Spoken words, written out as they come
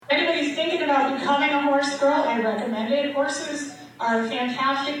about becoming a horse girl, I recommend it. Horses are a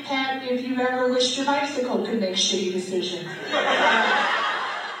fantastic pet if you've ever wished your bicycle could make shitty decisions.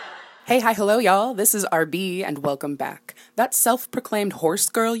 Hey, hi, hello, y'all. This is RB, and welcome back. That self-proclaimed horse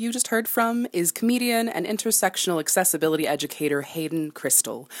girl you just heard from is comedian and intersectional accessibility educator Hayden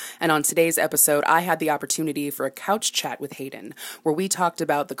Crystal. And on today's episode, I had the opportunity for a couch chat with Hayden, where we talked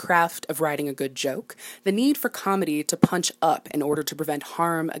about the craft of writing a good joke, the need for comedy to punch up in order to prevent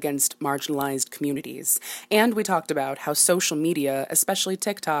harm against marginalized communities, and we talked about how social media, especially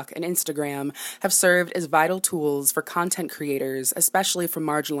TikTok and Instagram, have served as vital tools for content creators, especially from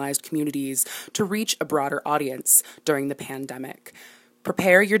marginalized communities, to reach a broader audience during the pandemic.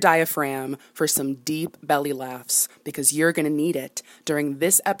 Prepare your diaphragm for some deep belly laughs because you're going to need it during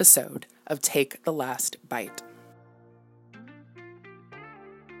this episode of Take the Last Bite.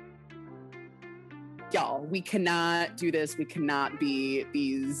 Y'all, we cannot do this. We cannot be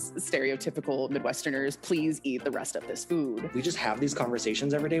these stereotypical Midwesterners. Please eat the rest of this food. We just have these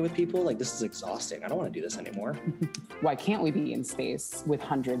conversations every day with people. Like, this is exhausting. I don't want to do this anymore. Why can't we be in space with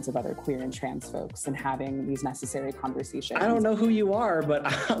hundreds of other queer and trans folks and having these necessary conversations? I don't know who you are, but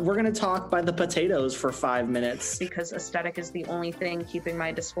we're going to talk by the potatoes for 5 minutes. Because aesthetic is the only thing keeping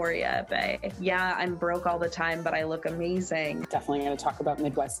my dysphoria at bay. Yeah, I'm broke all the time, but I look amazing. Definitely going to talk about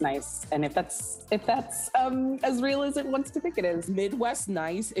Midwest nice. And if that's as real as it wants to think it is. Midwest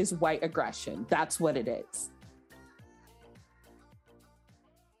nice is white aggression. That's what it is.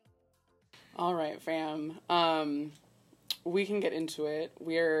 All right, fam. We can get into it.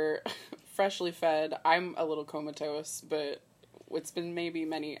 We're freshly fed. I'm a little comatose, but it's been maybe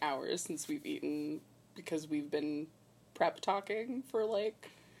many hours since we've eaten because we've been prep talking for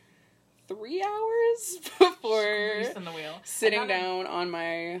like 3 hours before sitting down on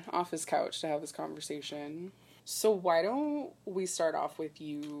my office couch to have this conversation. So why don't we start off with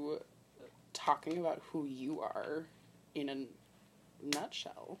you talking about who you are in a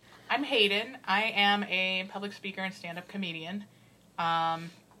nutshell? I'm Hayden. I am a public speaker and stand-up comedian. I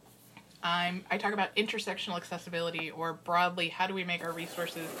talk about intersectional accessibility, or broadly, how do we make our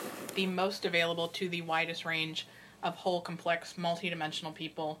resources the most available to the widest range of whole, complex, multidimensional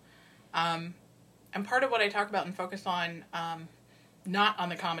people. And part of what I talk about and focus on, not on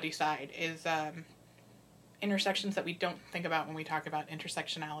the comedy side, is intersections that we don't think about when we talk about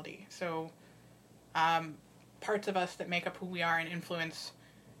intersectionality. So parts of us that make up who we are and influence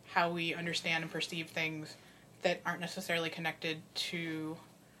how we understand and perceive things that aren't necessarily connected to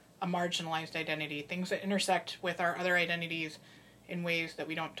a marginalized identity, things that intersect with our other identities in ways that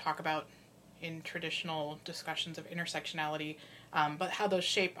we don't talk about in traditional discussions of intersectionality, but how those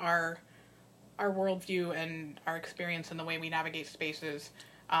shape our worldview and our experience and the way we navigate spaces,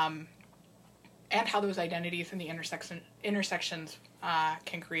 and how those identities and the intersections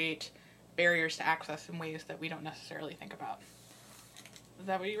can create barriers to access in ways that we don't necessarily think about. Is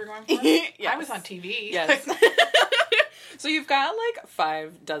that what you were going for? Yes. I was on TV. Yes. So you've got like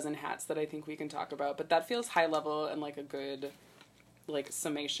 6 hats that I think we can talk about, but that feels high level and like a good like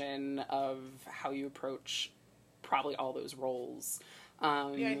summation of how you approach probably all those roles. Yeah,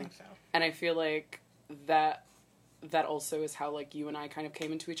 I think so. And I feel like that also is how like you and I kind of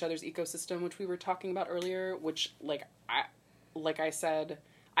came into each other's ecosystem, which we were talking about earlier, which like I said,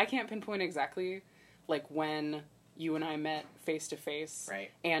 I can't pinpoint exactly like when you and I met face to face,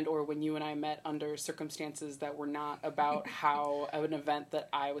 right, and or when you and I met under circumstances that were not about how an event that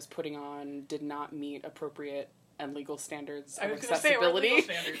I was putting on did not meet appropriate and legal standards of accessibility.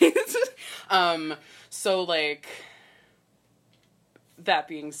 So like, that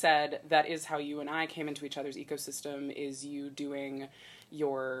being said, that is how you and I came into each other's ecosystem, is you doing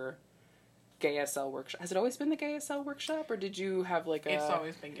your Gay SL workshop. Has it always been the Gay SL workshop, or did you have like a... It's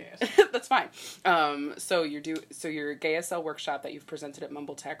always been Gay SL. That's fine. So your Gay SL workshop that you've presented at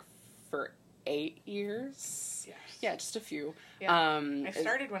Mumble Tech for 8 years? Yes. Yeah, just a few. Yeah. I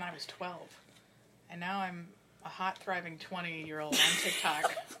started when I was 12, and now I'm a hot, thriving 20-year-old on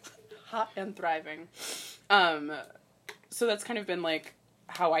TikTok. Hot and thriving. So that's kind of been like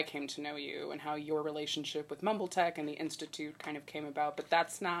how I came to know you and how your relationship with Mumble Tech and the Institute kind of came about, but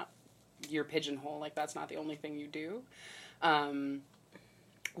that's not your pigeonhole. Like, that's not the only thing you do,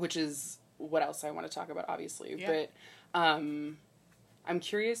 which is what else I want to talk about, obviously. Yeah. But I'm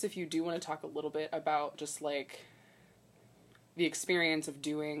curious if you do want to talk a little bit about just like the experience of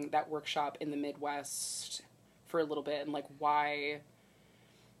doing that workshop in the Midwest for a little bit, and like why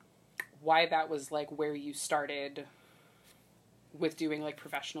that was like where you started with doing like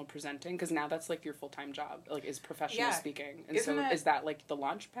professional presenting? Because now that's like your full-time job, like is professional Yeah. speaking. And Isn't so that- is that like the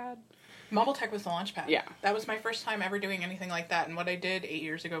launch pad? Mumble Tech was the launch pad. Yeah. That was my first time ever doing anything like that. And what I did 8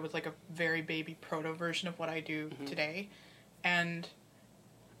 years ago was like a very baby proto version of what I do today. And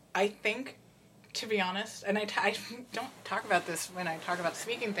I think, to be honest, and I don't talk about this when I talk about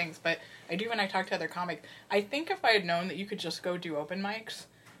speaking things, but I do when I talk to other comics. I think if I had known that you could just go do open mics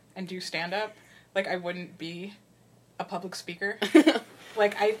and do stand-up, like, I wouldn't be a public speaker.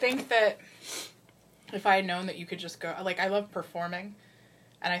 Like, I think that if I had known that you could just go... Like, I love performing,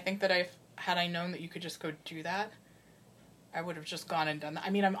 and I think that had I known that you could just go do that, I would have just gone and done that.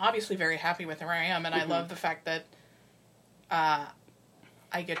 I mean, I'm obviously very happy with where I am, and I love the fact that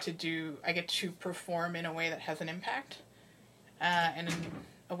I get to perform in a way that has an impact, and in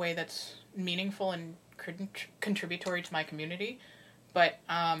a way that's meaningful and contributory to my community. But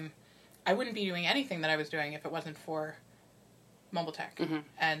I wouldn't be doing anything that I was doing if it wasn't for Mumble Tech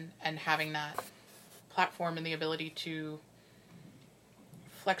and having that platform and the ability to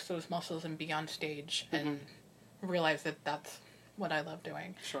flex those muscles and be on stage and realize that that's what I love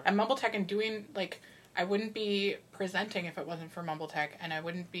doing. Sure. And Mumble Tech and doing, like, I wouldn't be presenting if it wasn't for Mumble Tech, and I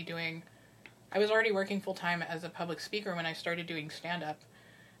wouldn't be doing... I was already working full-time as a public speaker when I started doing stand-up,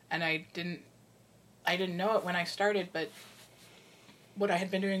 and I didn't know it when I started, but what I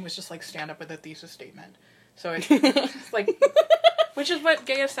had been doing was just, like, stand-up with a thesis statement. So it's like... Which is what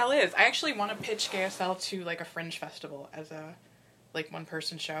GaySL is. I actually want to pitch GaySL to, like, a fringe festival as a, like,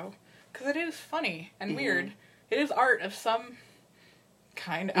 one-person show. Because it is funny and weird. It is art of some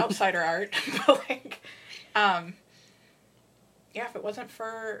kind, outsider art. But, like, yeah, if it wasn't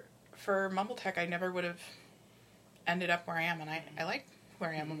for Mumble Tech, I never would have ended up where I am. And I like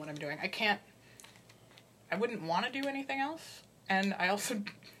where I am and what I'm doing. I wouldn't want to do anything else. And I also...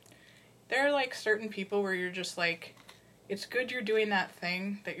 There are, like, certain people where you're just, like... It's good you're doing that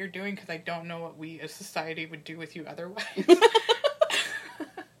thing that you're doing because I don't know what we as society would do with you otherwise.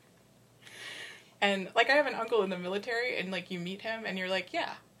 And, like, I have an uncle in the military, and, like, you meet him, and you're like,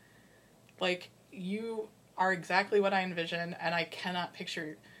 yeah. Like, you are exactly what I envision, and I cannot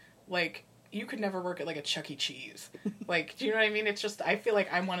picture, like, you could never work at, like, a Chuck E. Cheese. Like, do you know what I mean? It's just, I feel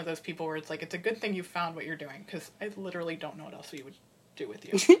like I'm one of those people where it's like, it's a good thing you found what you're doing, because I literally don't know what else we would do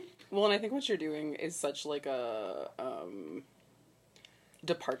with you. Well, and I think what you're doing is such, like, a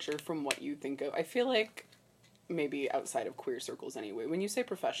departure from what you think of. I feel like, maybe outside of queer circles anyway, when you say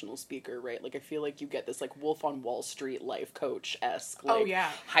professional speaker, right, like, I feel like you get this, like, Wolf on Wall Street life coach-esque, like,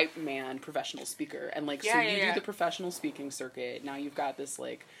 hype man professional speaker. And, like, so you do the professional speaking circuit. Now you've got this,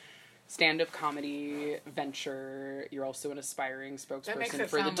 like, stand-up comedy venture. You're also an aspiring spokesperson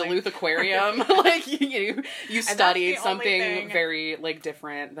for the Duluth Aquarium. Like, you studied something very, like,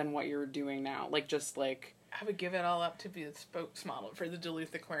 different than what you're doing now. Like, just, like... I would give it all up to be the spokesmodel for the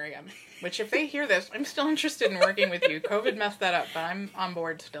Duluth Aquarium. Which, if they hear this, I'm still interested in working with you. COVID messed that up, but I'm on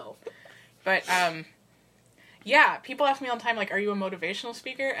board still. But, yeah, people ask me all the time, like, are you a motivational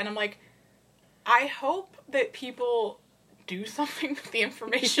speaker? And I'm like, I hope that people do something with the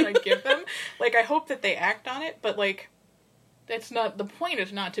information I give them. Like, I hope that they act on it, but, like, it's not, the point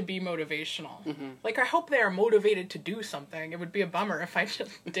is not to be motivational. Like, I hope they are motivated to do something. It would be a bummer if I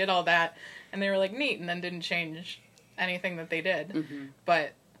just did all that and they were like, neat, and then didn't change anything that they did.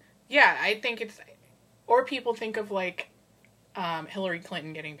 But, yeah, I think it's, or people think of, like, Hillary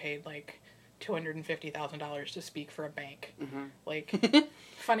Clinton getting paid, like, $250,000 to speak for a bank. Like,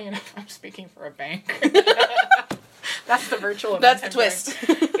 funny enough, I'm speaking for a bank. That's the virtual event. That's the twist.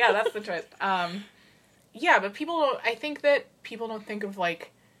 Yeah, that's the twist. Yeah, but I think that people don't think of,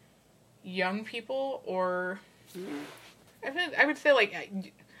 like, young people or, I would say, like,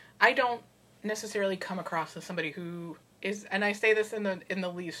 I don't necessarily come across as somebody who is, and I say this in the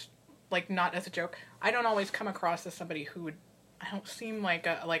least, like, not as a joke, I don't always come across as somebody who would, I don't seem like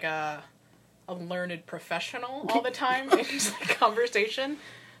a learned professional all the time in just, like, conversation.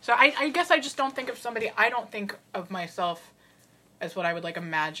 So I guess I just don't think of somebody, I don't think of myself as what I would, like,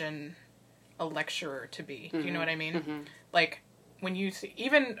 imagine a lecturer to be. Do you know what I mean? Like, when you see,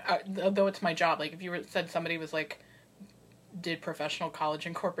 even though it's my job, like, if you said somebody was, like, did professional college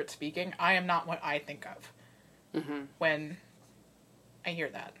and corporate speaking, I am not what I think of when I hear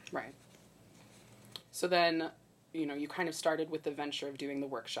that. Right. So then, you know, you kind of started with the venture of doing the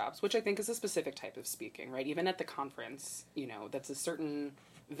workshops, which I think is a specific type of speaking, right? Even at the conference, you know, that's a certain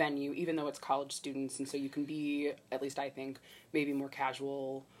venue, even though it's college students, and so you can be, at least I think, maybe more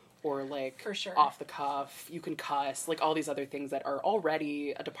casual or, like, For sure. off the cuff. You can cuss, like, all these other things that are already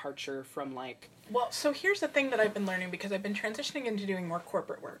a departure from, like... Well, so here's the thing that I've been learning, because I've been transitioning into doing more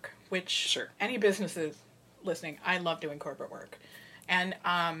corporate work, which Sure. any businesses listening, I love doing corporate work. And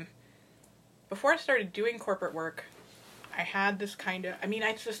before I started doing corporate work, I had this kind of, I mean,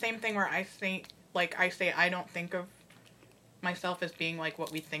 it's the same thing where I say I don't think of myself as being like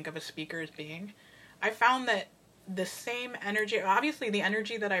what we think of a speaker as being. I found that the same energy, obviously the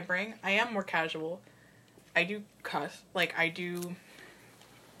energy that I bring, I am more casual. I do cuss, like I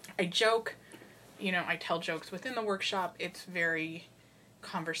joke, you know, I tell jokes within the workshop. It's very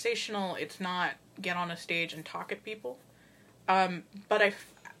conversational. It's not get on a stage and talk at people. But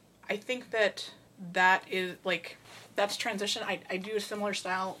I think that is like, that's transition. I do a similar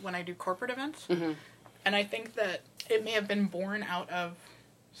style when I do corporate events. Mm-hmm. And I think that it may have been born out of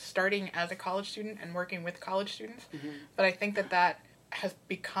starting as a college student and working with college students. Mm-hmm. But I think that has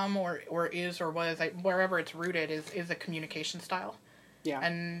become or was, wherever it's rooted, is a communication style. Yeah.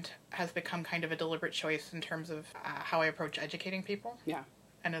 And has become kind of a deliberate choice in terms of how I approach educating people. Yeah.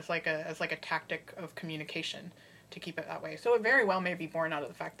 And as like a tactic of communication to keep it that way. So it very well may be born out of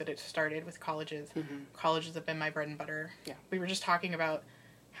the fact that it started with colleges. Mm-hmm. Colleges have been my bread and butter. Yeah. We were just talking about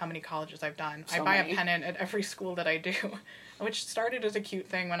how many colleges I've done. So I buy a pennant at every school that I do, which started as a cute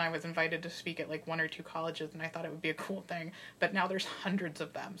thing when I was invited to speak at like 1 or 2 colleges, and I thought it would be a cool thing. But now there's hundreds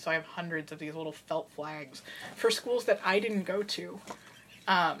of them, so I have hundreds of these little felt flags for schools that I didn't go to.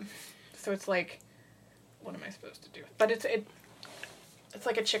 So it's like, what am I supposed to do? But it's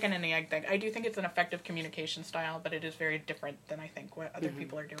like a chicken and the egg thing. I do think it's an effective communication style, but it is very different than I think what other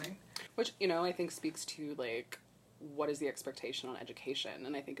people are doing. Which, you know, I think speaks to like, what is the expectation on education?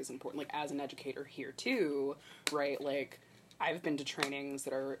 And I think is important, like as an educator here too, right? Like I've been to trainings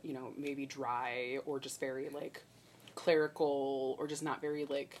that are, you know, maybe dry or just very like clerical or just not very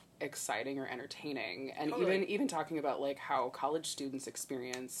like exciting or entertaining. And totally. even talking about like how college students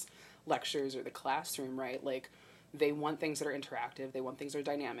experience lectures or the classroom, right? Like they want things that are interactive, they want things that are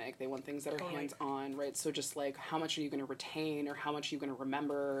dynamic, they want things that are totally. Hands-on, right? So just like how much are you going to retain or how much are you going to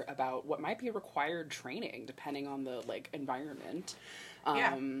remember about what might be a required training depending on the like environment.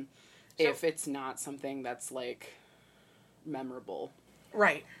 If it's not something that's like memorable.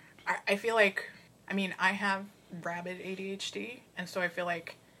 Right. I feel like, I mean, I have rabid ADHD, and so I feel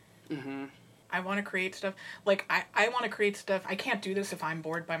like I want to create stuff. Like, I want to create stuff. I can't do this if I'm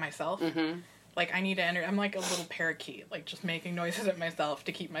bored by myself. Mm-hmm. Like, I need to I'm like a little parakeet, like, just making noises at myself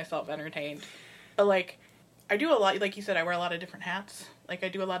to keep myself entertained. But, like, I do a lot, like you said, I wear a lot of different hats. Like, I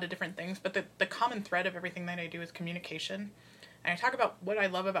do a lot of different things. But the common thread of everything that I do is communication. And I talk about what I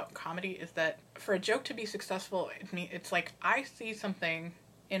love about comedy is that for a joke to be successful, it's like I see something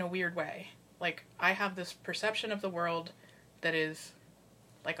in a weird way. Like, I have this perception of the world that is,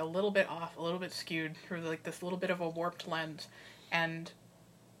 like, a little bit off, a little bit skewed through, like, this little bit of a warped lens. And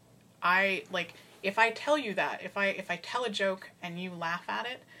I, like, if I tell you that, if I tell a joke and you laugh at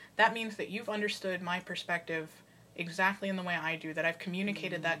it, that means that you've understood my perspective exactly in the way I do, that I've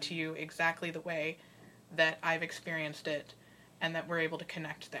communicated that to you exactly the way that I've experienced it, and that we're able to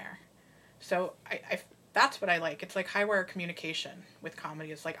connect there. So I that's what I like. It's like high-wire communication with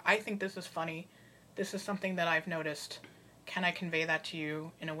comedy. It's like, I think this is funny. This is something that I've noticed. Can I convey that to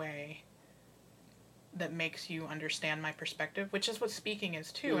you in a way that makes you understand my perspective, which is what speaking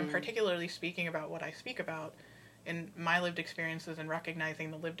is too, and particularly speaking about what I speak about in my lived experiences and recognizing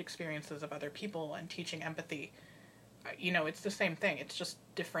the lived experiences of other people and teaching empathy. You know, it's the same thing. It's just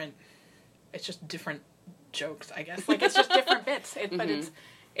different jokes, I guess. Like, it's just different bits. But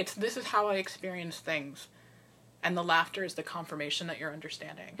it's this is how I experience things, and the laughter is the confirmation that you're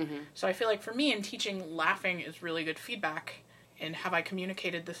understanding. Mm-hmm. So I feel like for me in teaching, laughing is really good feedback. And have I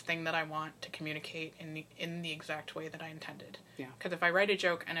communicated this thing that I want to communicate in the exact way that I intended? Yeah. Because if I write a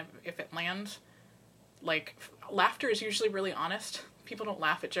joke and if it lands, like, laughter is usually really honest. People don't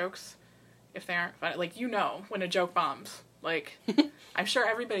laugh at jokes if they aren't funny. Like, you know when a joke bombs. Like, I'm sure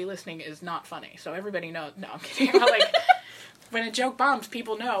everybody listening is not funny, so everybody knows. No, I'm kidding. But, like, when a joke bombs,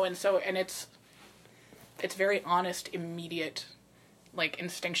 people know, and it's very honest, immediate, like,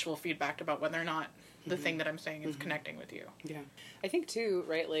 instinctual feedback about whether or not the thing that I'm saying is connecting with you. Yeah. I think, too,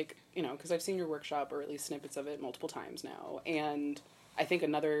 right, like, you know, because I've seen your workshop, or at least snippets of it, multiple times now, and I think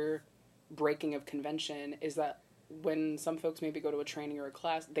another breaking of convention is that when some folks maybe go to a training or a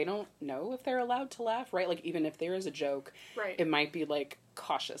class, they don't know if they're allowed to laugh, right? Like, even if there is a joke, right, it might be, like,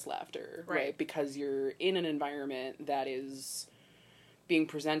 cautious laughter, right? Because you're in an environment that is being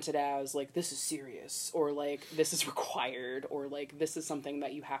presented as, like, this is serious, or, like, this is required, or, like, this is something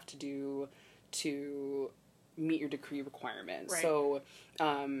that you have to do to meet your degree requirements. Right. So,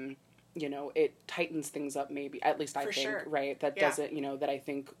 you know, it tightens things up maybe, at least I think, right? That doesn't, you know, that I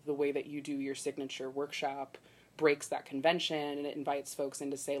think the way that you do your signature workshop breaks that convention, and it invites folks in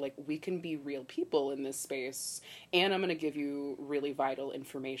to say, like, we can be real people in this space, and I'm going to give you really vital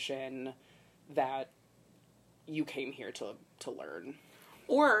information that you came here to learn.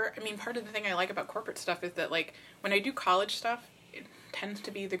 Or, I mean, part of the thing I like about corporate stuff is that, like, when I do college stuff, it tends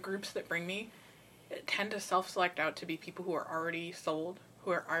to be the groups that bring me tend to self-select out to be people who are already sold, who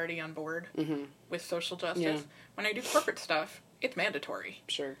are already on board with social justice. Yeah. When I do corporate stuff, it's mandatory.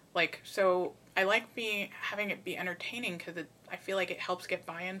 Sure. Like, so I like having it be entertaining because I feel like it helps get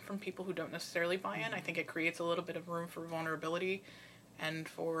buy-in from people who don't necessarily buy in. I think it creates a little bit of room for vulnerability and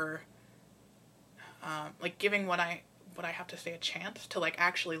for, like, giving what I have to say a chance to, like,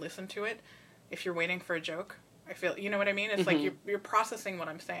 actually listen to it. If you're waiting for a joke, I feel, you know what I mean? It's like you're processing what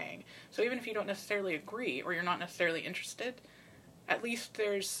I'm saying. So even if you don't necessarily agree or you're not necessarily interested, at least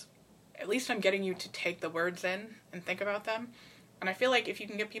I'm getting you to take the words in and think about them. And I feel like if you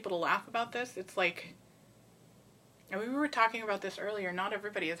can get people to laugh about this, it's like, and we were talking about this earlier, not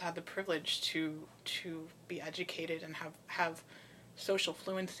everybody has had the privilege to be educated and have social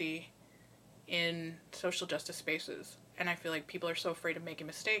fluency in social justice spaces. And I feel like people are so afraid of making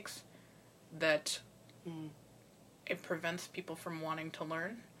mistakes that it prevents people from wanting to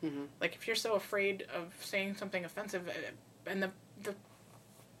learn. Like, if you're so afraid of saying something offensive, and the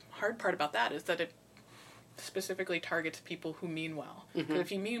hard part about that is that it specifically targets people who mean well. Because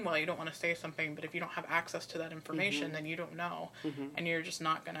if you mean well, you don't want to say something, but if you don't have access to that information, then you don't know, and you're just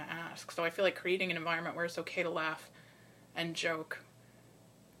not going to ask. So I feel like creating an environment where it's okay to laugh and joke,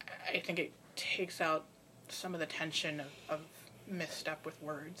 I think it takes out some of the tension of misstep with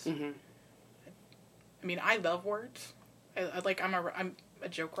words. I mean, I love words. I'm a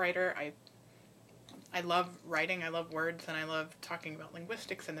joke writer. I love writing, I love words, and I love talking about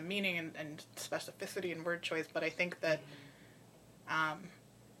linguistics and the meaning and specificity and word choice, but I think that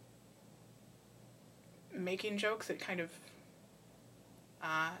making jokes, it kind of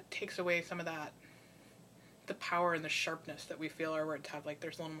takes away some of that, the power and the sharpness that we feel our words have. Like,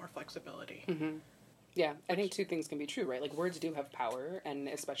 there's a little more flexibility. Yeah, I think two things can be true, right? Like, words do have power, and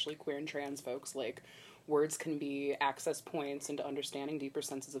especially queer and trans folks, like, words can be access points into understanding deeper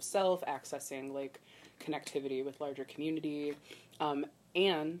senses of self, accessing, like, connectivity with larger community.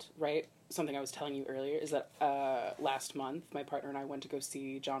 And, right, something I was telling you earlier is that last month, my partner and I went to go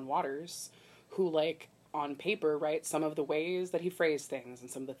see John Waters, who, like, on paper, right, some of the ways that he phrased things and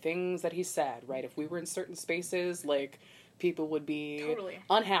some of the things that he said, right, if we were in certain spaces, like, people would be totally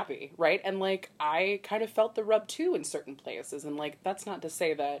unhappy, right? And, like, I kind of felt the rub, too, in certain places. And, like, that's not to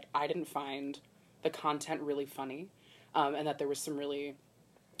say that I didn't find the content really funny, and that there was some really,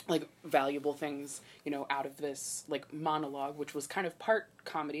 like, valuable things, you know, out of this, like, monologue, which was kind of part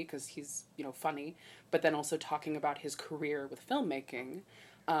comedy, because he's, you know, funny, but then also talking about his career with filmmaking.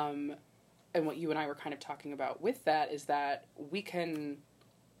 And what you and I were kind of talking about with that is that we can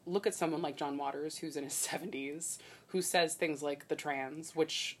look at someone like John Waters, who's in his 70s, who says things like the trans,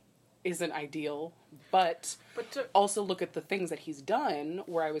 which isn't ideal, but also look at the things that he's done,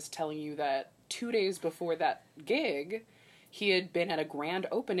 where I was telling you that 2 days before that gig, he had been at a grand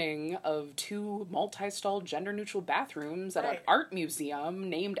opening of 2 multi-stall gender-neutral bathrooms at an art museum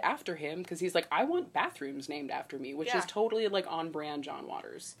named after him, because he's like, I want bathrooms named after me, which is totally, like, on-brand John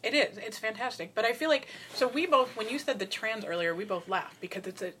Waters. It is. It's fantastic. But I feel like, so we both, when you said the trans earlier, we both laughed, because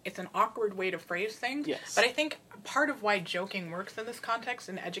it's an awkward way to phrase things. Yes. But I think part of why joking works in this context,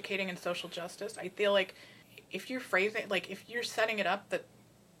 in educating in social justice, I feel like if you're phrasing, like, if you're setting it up that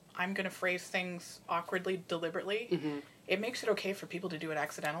I'm going to phrase things awkwardly, deliberately, it makes it okay for people to do it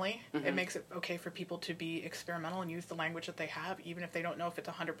accidentally. It makes it okay for people to be experimental and use the language that they have, even if they don't know if it's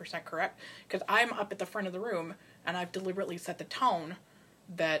 100% correct. Because I'm up at the front of the room, and I've deliberately set the tone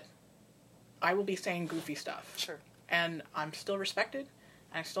that I will be saying goofy stuff. Sure. And I'm still respected,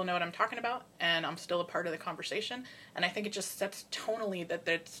 and I still know what I'm talking about, and I'm still a part of the conversation. And I think it just sets tonally that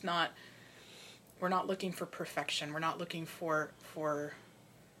it's not, we're not looking for perfection. We're not looking for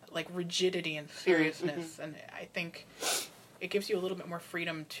like, rigidity and seriousness. And I think it gives you a little bit more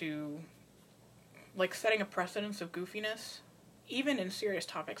freedom to, like, setting a precedence of goofiness, even in serious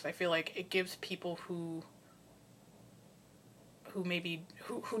topics. I feel like it gives people who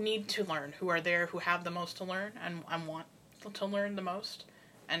need to learn, who are there, who have the most to learn and want to learn the most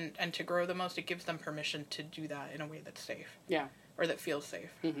and to grow the most, it gives them permission to do that in a way that's safe. Yeah. Or that feels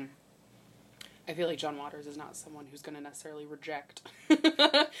safe. I feel like John Waters is not someone who's going to necessarily reject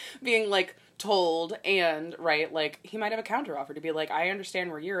being, like, told, and, right, like, he might have a counteroffer to be like, I understand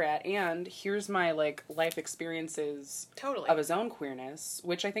where you're at, and here's my, like, life experiences of his own queerness,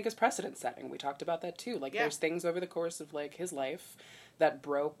 which I think is precedent setting. We talked about that, too. Like, there's things over the course of, like, his life that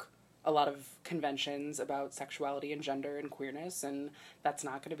broke a lot of conventions about sexuality and gender and queerness, and that's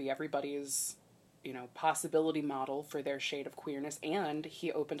not going to be everybody's, you know, possibility model for their shade of queerness. And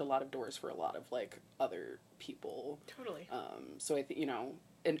he opened a lot of doors for a lot of, like, other people. Totally. So I think, you know,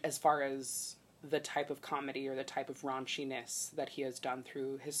 as far as the type of comedy or the type of raunchiness that he has done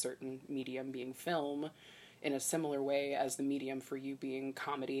through his certain medium being film, in a similar way as the medium for you being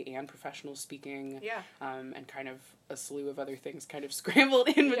comedy and professional speaking. Yeah. And kind of a slew of other things kind of scrambled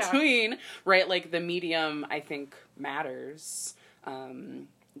in between, right? Like, the medium, I think, matters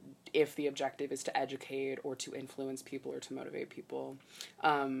if the objective is to educate or to influence people or to motivate people.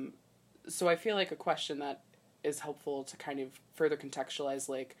 So I feel like a question that is helpful to kind of further contextualize,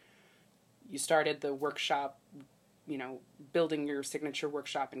 like, you started the workshop, you know, building your signature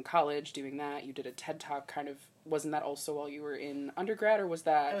workshop in college, doing that. You did a TED Talk kind of, wasn't that also while you were in undergrad, or was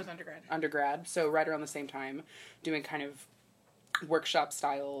that? It was undergrad. Undergrad, so right around the same time, doing kind of workshop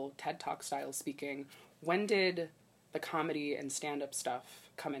style, TED Talk style speaking. When did the comedy and stand-up stuff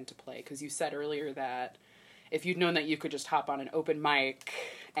come into play? Because you said earlier that if you'd known that you could just hop on an open mic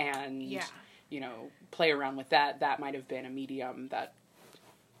and, you know, play around with that, that might have been a medium that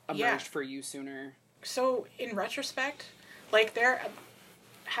emerged for you sooner. So, in retrospect, like,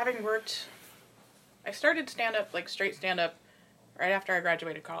 having worked, I started stand-up, like, straight stand-up, right after I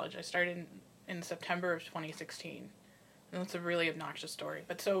graduated college. I started in September of 2016. And that's a really obnoxious story.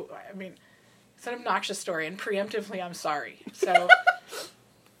 But so, I mean, it's an obnoxious story, and preemptively, I'm sorry. So,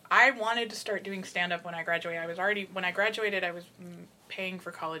 I wanted to start doing stand-up when I graduated. When I graduated, I was paying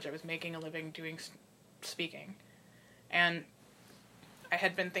for college. I was making a living doing speaking. And I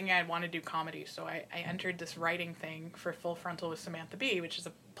had been thinking I'd want to do comedy, so I entered this writing thing for Full Frontal with Samantha Bee, which is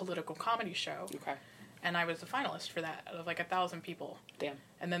a political comedy show. Okay. And I was a finalist for that, out of like 1,000 people. Damn.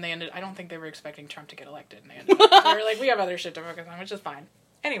 And then I don't think they were expecting Trump to get elected. And they were like, we have other shit to focus on, which is fine.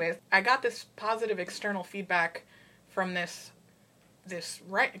 Anyways, I got this positive external feedback from this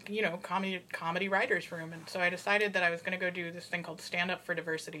comedy writers room. And so I decided that I was going to go do this thing called Stand Up for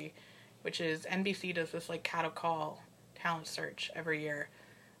Diversity, which is NBC does this like cattle call talent search every year,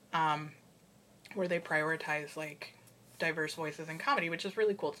 where they prioritize like diverse voices in comedy, which is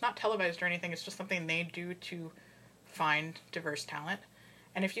really cool. It's not televised or anything. It's just something they do to find diverse talent.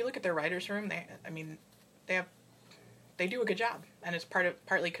 And if you look at their writers' room, they do a good job, and it's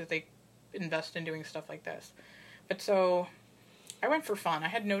partly because they invest in doing stuff like this. But so I went for fun. I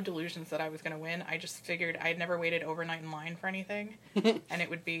had no delusions that I was going to win. I just figured I'd never waited overnight in line for anything, and it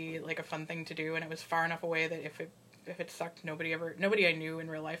would be like a fun thing to do. And it was far enough away that if it sucked, nobody I knew in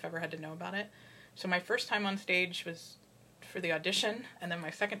real life ever had to know about it. So my first time on stage was for the audition, and then my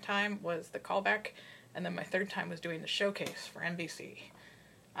second time was the callback, and then my third time was doing the showcase for NBC,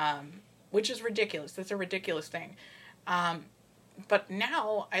 which is ridiculous. That's a ridiculous thing. But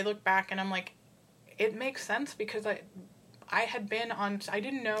now I look back and I'm like, it makes sense because I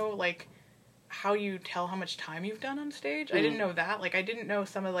didn't know like how you tell how much time you've done on stage. I didn't know that. Like, I didn't know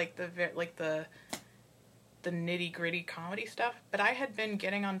some of like the nitty gritty comedy stuff, but I had been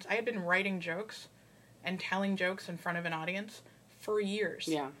writing jokes and telling jokes in front of an audience for years.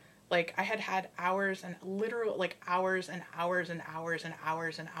 Yeah. Like, I had hours and hours and hours and hours and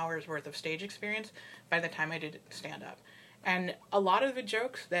hours and hours worth of stage experience by the time I did stand up. And a lot of the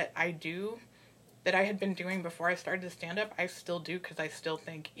jokes that I do, that I had been doing before I started to stand up, I still do, because I still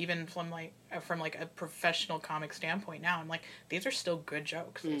think, even from a professional comic standpoint now, I'm like, these are still good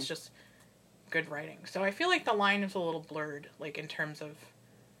jokes. It's just good writing. So I feel like the line is a little blurred, like, in terms of,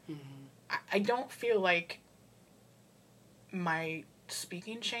 I don't feel like my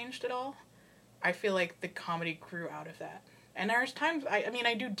speaking changed at all. I feel like the comedy grew out of that. And there's times,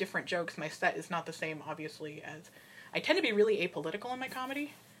 I do different jokes. My set is not the same, obviously, as, I tend to be really apolitical in my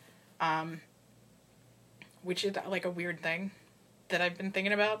comedy, which is, like, a weird thing that I've been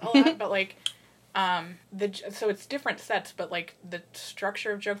thinking about a lot, but, like, so it's different sets, but, like, the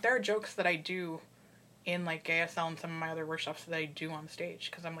structure of joke, there are jokes that I do in, like, ASL and some of my other workshops that I do on stage,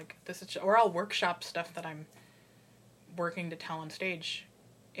 because I'm like, or I'll workshop stuff that I'm working to tell on stage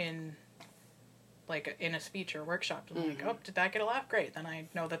in a speech or workshop. I'm like, oh, did that get a laugh? Great, then I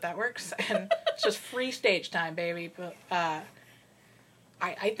know that works, and it's just free stage time, baby. But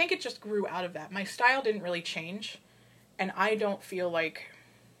I think it just grew out of that. My style didn't really change, and I don't feel like,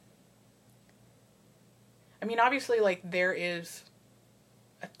 obviously, like, there is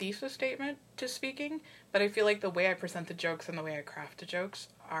a thesis statement to speaking, but I feel like the way I present the jokes and the way I craft the jokes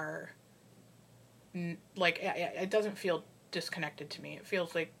are, like, it doesn't feel disconnected to me. It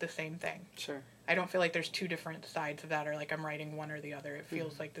feels like the same thing. Sure. I don't feel like there's two different sides of that, or like I'm writing one or the other. It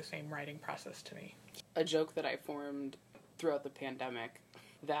feels like the same writing process to me. A joke that I formed throughout the pandemic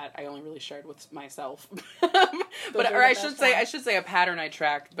that I only really shared with myself. Those are I the should best say a pattern I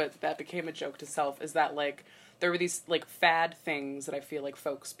tracked, but that became a joke to self, is that like there were these like fad things that I feel like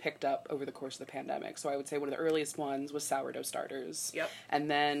folks picked up over the course of the pandemic. So I would say one of the earliest ones was sourdough starters. Yep. And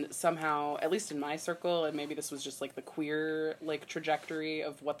then somehow, at least in my circle, and maybe this was just like the queer like trajectory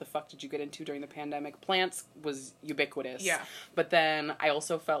of what the fuck did you get into during the pandemic, plants was ubiquitous. Yeah. But then I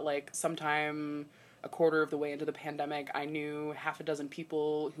also felt like sometime a quarter of the way into the pandemic, I knew half a dozen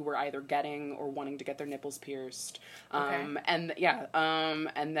people who were either getting or wanting to get their nipples pierced. And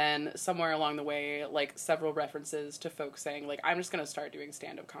then somewhere along the way, like several references to folks saying like, I'm just going to start doing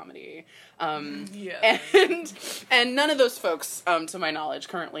stand-up comedy. Yeah. And none of those folks, to my knowledge,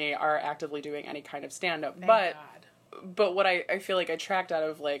 currently are actively doing any kind of stand-up. Thank But God. what I feel like I tracked out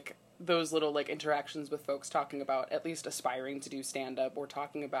of like those little like interactions with folks talking about at least aspiring to do stand-up or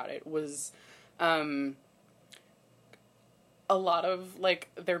talking about it was a lot of like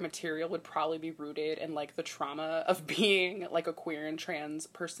their material would probably be rooted in like the trauma of being like a queer and trans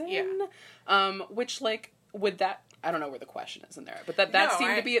person. Yeah. Which like would that, I don't know where the question is in there, but that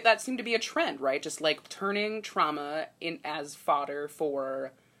seemed to be a trend, right? Just like turning trauma in as fodder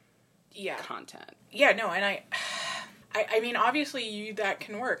for content. Yeah, no, and I mean, obviously that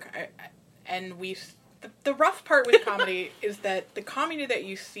can work. The rough part with comedy is that the comedy that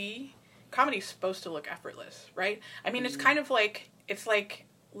you see, comedy's supposed to look effortless, right? I mean, it's kind of like, it's like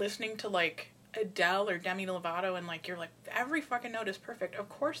listening to like Adele or Demi Lovato and like, you're like, every fucking note is perfect. Of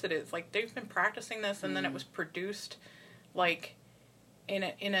course it is. Like, they've been practicing this and then it was produced like in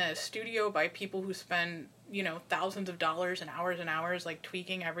a studio by people who spend, you know, thousands of dollars and hours like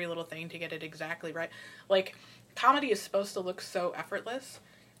tweaking every little thing to get it exactly right. Like, comedy is supposed to look so effortless,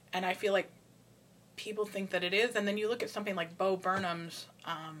 and I feel like people think that it is, and then you look at something like Bo Burnham's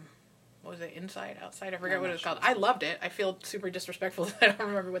what was it, Inside, Outside? I forget what it was called. I loved it. I feel super disrespectful that I don't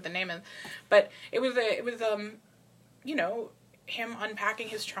remember what the name is. But it was you know, him unpacking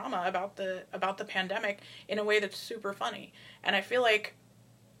his trauma about the pandemic in a way that's super funny. And I feel like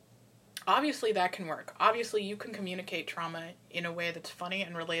obviously that can work. Obviously you can communicate trauma in a way that's funny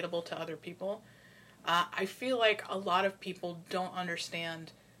and relatable to other people. I feel like a lot of people don't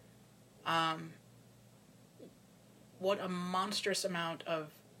understand what a monstrous amount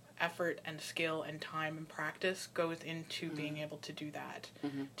of effort and skill and time and practice goes into being able to do that.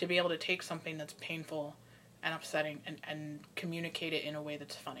 To be able to take something that's painful and upsetting and communicate it in a way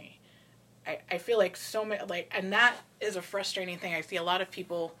that's funny. I feel like so many, like, and that is a frustrating thing. I see a lot of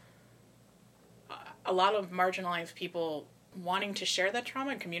people, a lot of marginalized people wanting to share that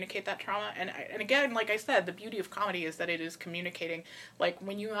trauma and communicate that trauma. And again, like I said, the beauty of comedy is that it is communicating. Like,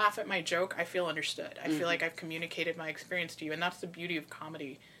 when you laugh at my joke, I feel understood. I feel like I've communicated my experience to you, and that's the beauty of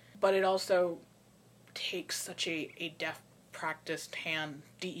comedy. But it also takes such a deft, practiced hand,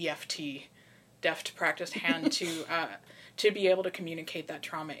 DEFT, deft, practiced hand to be able to communicate that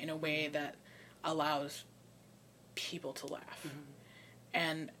trauma in a way that allows people to laugh.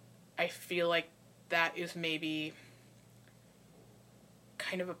 And I feel like that is maybe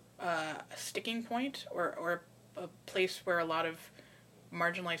kind of a sticking point or a place where a lot of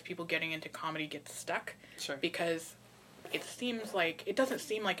marginalized people getting into comedy get stuck. Sure. Because it doesn't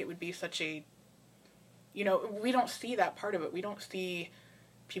seem like it would be such a, you know, we don't see that part of it. We don't see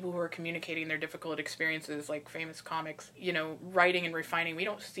people who are communicating their difficult experiences, like famous comics, you know, writing and refining. We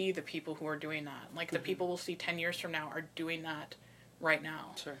don't see the people who are doing that. Like, the people we'll see 10 years from now are doing that right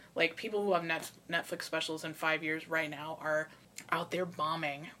now. Sure. Like, people who have Netflix specials in 5 years right now are out there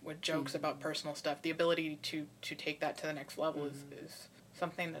bombing with jokes about personal stuff. The ability to take that to the next level is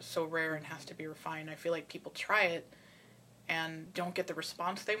something that's so rare and has to be refined. I feel like people try it and don't get the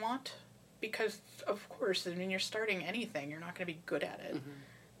response they want because, of course, when you're starting anything, you're not going to be good at it.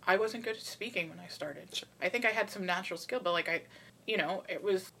 I wasn't good at speaking when I started. Sure. I think I had some natural skill, but it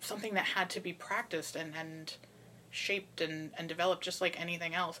was something that had to be practiced and shaped and developed just like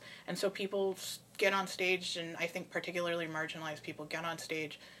anything else. And so people get on stage, and I think particularly marginalized people get on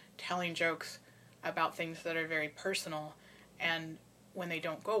stage telling jokes about things that are very personal, and when they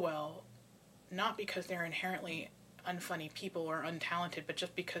don't go well, not because they're inherently unfunny people or untalented, but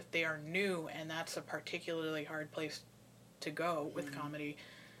just because they are new, and that's a particularly hard place to go with comedy.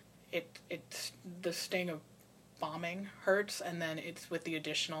 It's the sting of bombing hurts, and then it's with the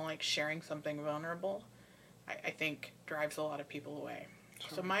additional, like, sharing something vulnerable, I think drives a lot of people away.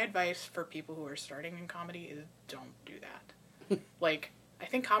 Sure. So my advice for people who are starting in comedy is don't do that. Like, I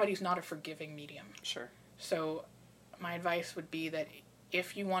think comedy's not a forgiving medium. Sure. So my advice would be that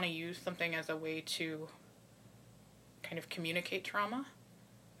if you want to use something as a way to kind of communicate trauma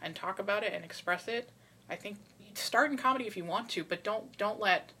and talk about it and express it, I think start in comedy if you want to, but don't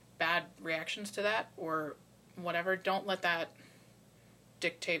let bad reactions to that or whatever, don't let that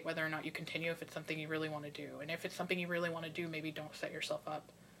dictate whether or not you continue if it's something you really want to do. And if it's something you really want to do, maybe don't set yourself up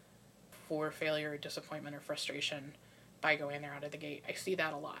for failure or disappointment or frustration by going there out of the gate. I see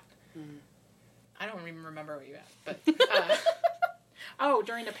that a lot. Mm-hmm. I don't even remember what you asked, but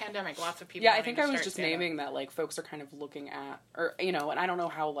during the pandemic, lots of people. Yeah, I think I was just naming that, like, folks are kind of looking at, or, you know, and I don't know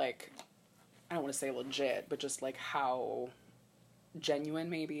how, like, I don't want to say legit, but just, like, how genuine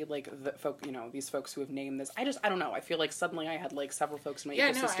maybe, like, the folk, you know, these folks who have named this. I don't know. I feel like suddenly I had, like, several folks in my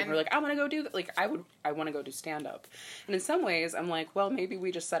ecosystem who were like, I want to go do that. Like, I want to go do stand-up. And in some ways, I'm like, well, maybe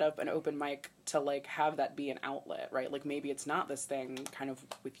we just set up an open mic to, like, have that be an outlet, right? Like, maybe it's not this thing, kind of,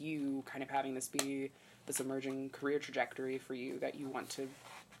 with you kind of having this be this emerging career trajectory for you that you want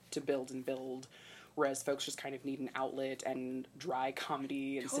to build and build, whereas folks just kind of need an outlet and dry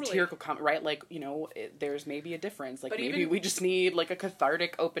comedy and satirical comedy, right? Like, you know, there's maybe a difference. Like, maybe we just need, like, a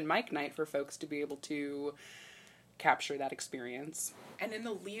cathartic open mic night for folks to be able to capture that experience. And in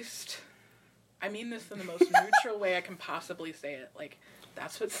the least, I mean this in the most neutral way I can possibly say it. Like,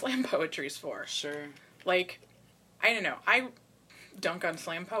 that's what slam poetry's for. Sure. Like, I don't know. I dunk on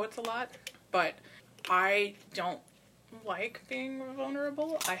slam poets a lot, but I don't like being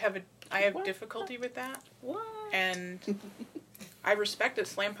vulnerable. I have difficulty with that. What? And I respect that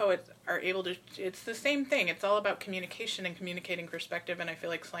slam poets are able to, it's the same thing. It's all about communication and communicating perspective, and I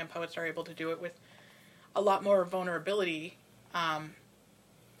feel like slam poets are able to do it with a lot more vulnerability.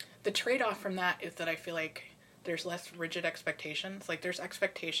 The trade-off from that is that I feel like there's less rigid expectations. Like, there's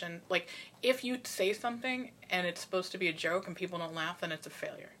expectation. Like, if you say something and it's supposed to be a joke and people don't laugh, then it's a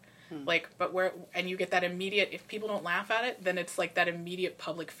failure. Like, and you get that immediate, if people don't laugh at it, then it's like that immediate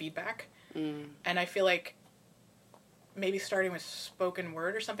public feedback. And I feel like maybe starting with spoken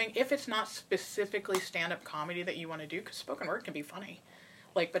word or something, if it's not specifically stand-up comedy that you want to do, because spoken word can be funny.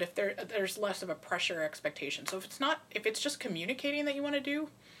 Like, but if there's less of a pressure expectation. So if it's just communicating that you want to do,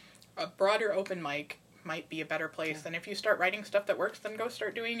 a broader open mic might be a better place than if you start writing stuff that works, then go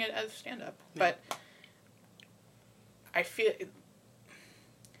start doing it as stand-up. Yeah. But I feel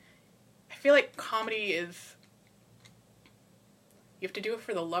like comedy is, you have to do it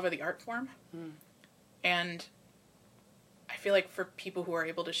for the love of the art form. And I feel like for people who are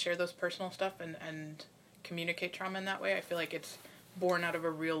able to share those personal stuff and communicate trauma in that way, I feel like it's born out of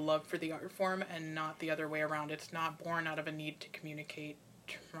a real love for the art form and not the other way around. It's not born out of a need to communicate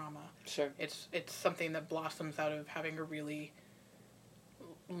trauma. Sure. It's something that blossoms out of having a really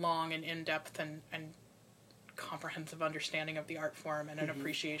long and in-depth and comprehensive understanding of the art form and an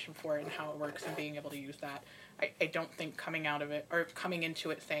appreciation for it and how it works and being able to use that. I don't think coming out of it or coming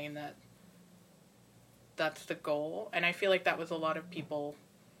into it saying that that's the goal. And I feel like that was a lot of people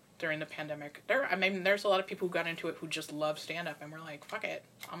during the pandemic. There's a lot of people who got into it who just love stand-up and were like, fuck it,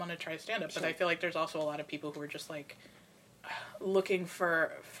 I'm going to try stand-up. Sure. But I feel like there's also a lot of people who are just like looking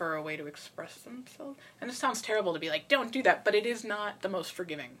for a way to express themselves. And it sounds terrible to be like, don't do that, but it is not the most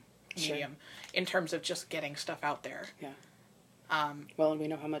forgiving medium in terms of just getting stuff out there. Yeah. Well, and we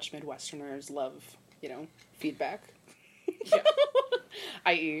know how much Midwesterners love, feedback. Yeah.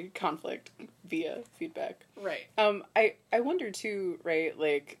 i.e. conflict via feedback. Right. I wonder too, right,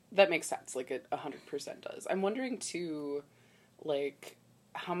 like, that makes sense, like, it 100% does. I'm wondering too, like,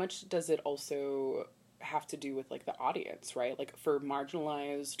 how much does it also have to do with, like, the audience, right? Like, for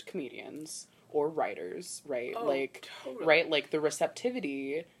marginalized comedians or writers, right? Oh, like, totally. Right, like, the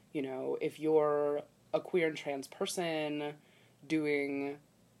receptivity, if you're a queer and trans person doing,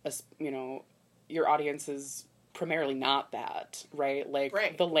 your audience is primarily not that, right? Like,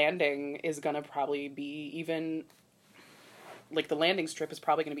 right. The landing is gonna probably be even, like, the landing strip is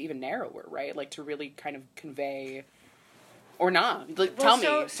probably gonna be even narrower, right? Like, to really kind of convey, or not. Like, tell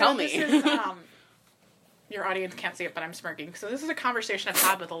me. This is, your audience can't see it, but I'm smirking. So this is a conversation I've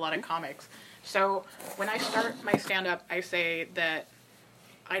had with a lot of comics. So when I start my stand-up, I say that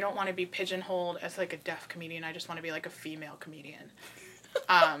I don't want to be pigeonholed as, like, a deaf comedian. I just want to be, like, a female comedian.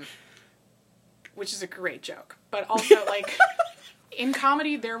 Which is a great joke. But also, like, in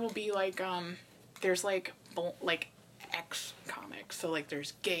comedy, there will be, like, there's, like, X comics. So, like,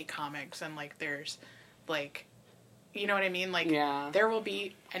 there's gay comics and, like, there's, like, you know what I mean? Like, yeah. There will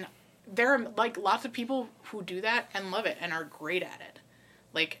be, and there are, like, lots of people who do that and love it and are great at it.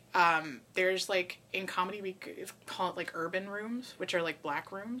 Like, there's, like, in comedy, we call it, like, urban rooms, which are, like, black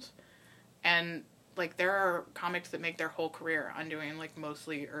rooms. And, like, there are comics that make their whole career on doing, like,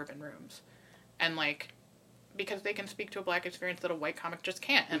 mostly urban rooms. And, like, because they can speak to a black experience that a white comic just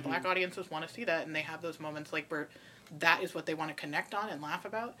can't. And black audiences want to see that, and they have those moments, like, where that is what they want to connect on and laugh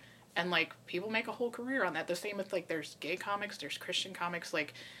about. And, like, people make a whole career on that. The same with, like, there's gay comics, there's Christian comics.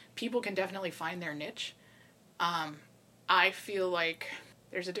 Like, people can definitely find their niche. I feel like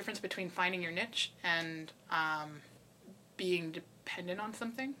there's a difference between finding your niche and being dependent on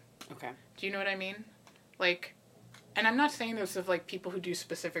something. Okay. Do you know what I mean? Like, and I'm not saying this of, like, people who do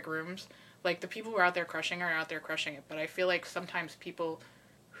specific rooms. Like, the people who are out there crushing it. But I feel like sometimes people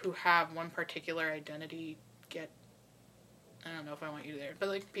who have one particular identity get, I don't know if I want you there, but,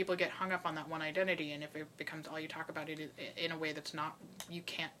 like, people get hung up on that one identity, and if it becomes all you talk about it in a way that's not, you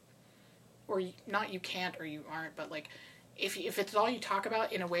can't, or not you can't or you aren't, but, like, if it's all you talk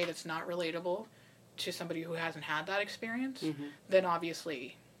about in a way that's not relatable to somebody who hasn't had that experience, then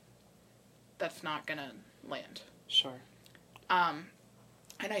obviously that's not gonna land. Sure.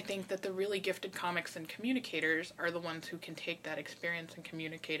 And I think that the really gifted comics and communicators are the ones who can take that experience and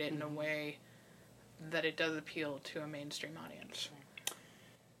communicate it in a way that it does appeal to a mainstream audience. Sure.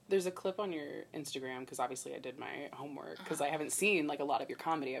 There's a clip on your Instagram, because obviously I did my homework, because I haven't seen, like, a lot of your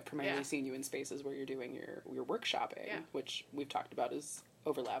comedy. I've primarily seen you in spaces where you're doing your workshopping, which we've talked about as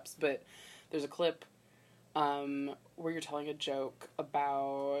overlaps. But there's a clip where you're telling a joke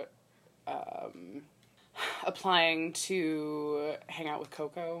about applying to hang out with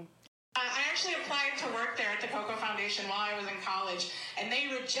Coco. I actually applied to work there at the Coco Foundation while I was in college, and they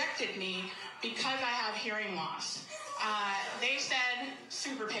rejected me because I have hearing loss. They said,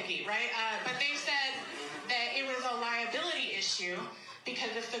 super picky, right? But they said that it was a liability issue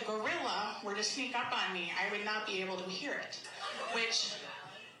because if the gorilla were to sneak up on me, I would not be able to hear it. Which,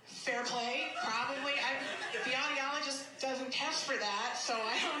 fair play, probably. The audiologist doesn't test for that, so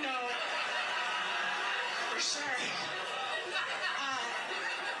I don't know for sure.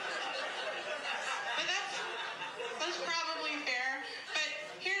 But that's probably fair. But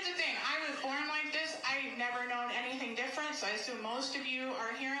here's the thing. I was born like this. I've never known anything different, so I assume most of you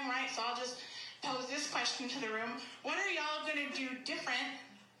are hearing right, so I'll just pose this question to the room. What are y'all going to do different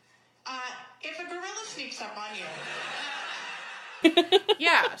if a gorilla sneaks up on you?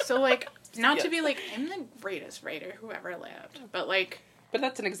 Yeah, so, like, not to be like, I'm the greatest writer who ever lived, but, like... But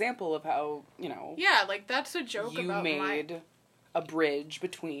that's an example of how, you know... Yeah, like, that's a joke you about made a bridge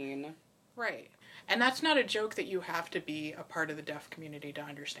between... Right. And that's not a joke that you have to be a part of the deaf community to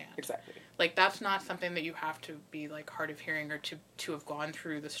understand. Exactly. Like, that's not something that you have to be, like, hard of hearing or to have gone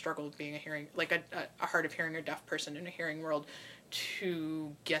through the struggle of being a hearing... Like, a hard of hearing or deaf person in a hearing world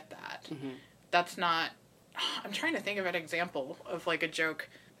to get that. Mm-hmm. That's not... I'm trying to think of an example of, like, a joke...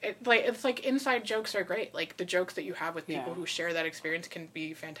 It's like inside jokes are great. Like, the jokes that you have with people who share that experience can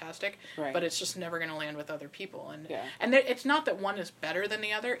be fantastic, but it's just never going to land with other people. And it's not that one is better than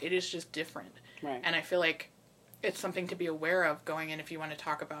the other. It is just different. Right. And I feel like it's something to be aware of going in if you want to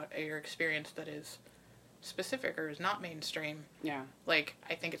talk about your experience that is specific or is not mainstream. Yeah. Like,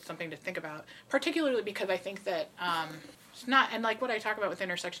 I think it's something to think about, particularly because I think that it's not, and like what I talk about with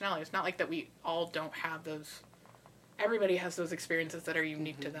intersectionality, it's not like that we all don't have those. Everybody has those experiences that are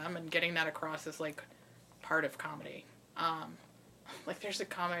unique to them, and getting that across is, like, part of comedy. Like, there's a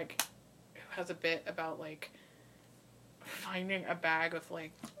comic who has a bit about, like, finding a bag of,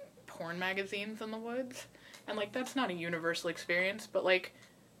 like, porn magazines in the woods. And, like, that's not a universal experience, but, like,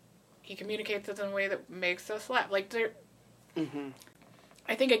 he communicates it in a way that makes us laugh. Like,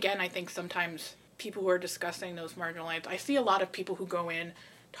 I think sometimes people who are discussing those marginalized... I see a lot of people who go in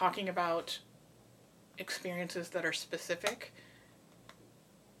talking about experiences that are specific,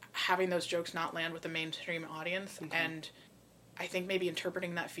 having those jokes not land with the mainstream audience, and I think maybe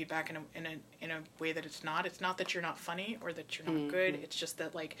interpreting that feedback in a way that it's not that you're not funny or that you're not good. It's just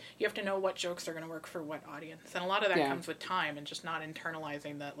that, like, you have to know what jokes are going to work for what audience, and a lot of that comes with time and just not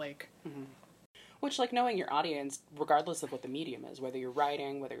internalizing that, like. Which, like, knowing your audience, regardless of what the medium is, whether you're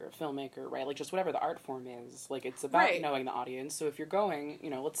writing, whether you're a filmmaker, right, like, just whatever the art form is, like, it's about knowing the audience. So if you're going,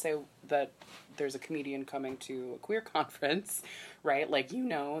 you know, let's say that there's a comedian coming to a queer conference, right, like, you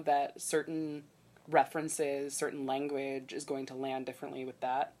know that certain references, certain language is going to land differently with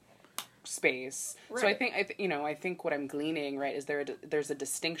that space. Right. So I think what I'm gleaning, right, is there's a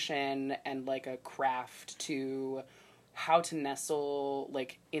distinction and, like, a craft to how to nestle,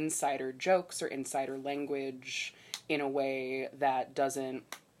 like, insider jokes or insider language in a way that doesn't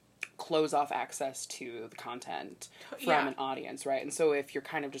close off access to the content from an audience, right? And so if you're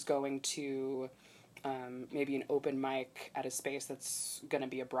kind of just going to maybe an open mic at a space that's going to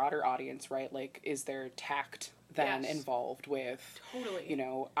be a broader audience, right? Like, is there tact then involved with, you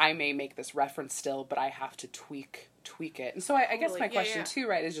know, I may make this reference still, but I have to tweak it. And so I guess my question too,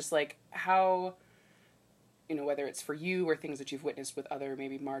 right, is just, like, how... you know, whether it's for you or things that you've witnessed with other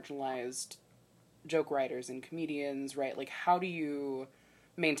maybe marginalized joke writers and comedians, right? Like, how do you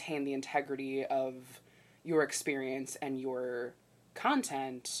maintain the integrity of your experience and your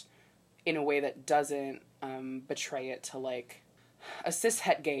content in a way that doesn't betray it to like a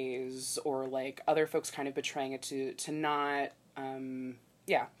cishet gaze or like other folks kind of betraying it to not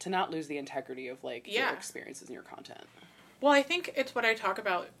to not lose the integrity of like your experiences and your content. Well, I think it's what I talk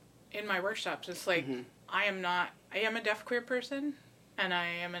about in my workshops. It's like I am a deaf queer person, and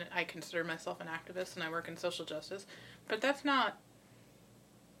I consider myself an activist, and I work in social justice, but that's not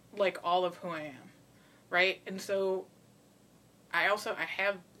like all of who I am, right? And so I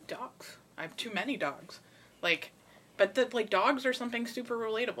have dogs. I have too many dogs, like, but dogs are something super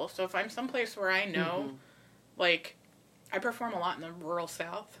relatable. So if I'm someplace where I know, like, I perform a lot in the rural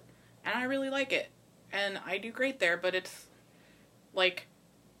South, and I really like it, and I do great there, but it's like,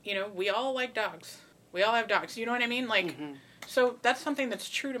 you know, we all like dogs. We all have dogs. You know what I mean? Like, so that's something that's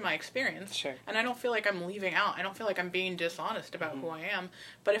true to my experience. Sure. And I don't feel like I'm leaving out. I don't feel like I'm being dishonest about who I am.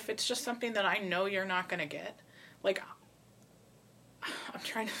 But if it's just something that I know you're not going to get, like,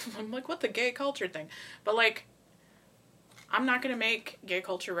 I'm like, what the gay culture thing? But, like, I'm not going to make gay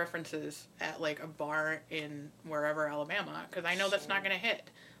culture references at, like, a bar in wherever, Alabama, because I know that's not going to hit.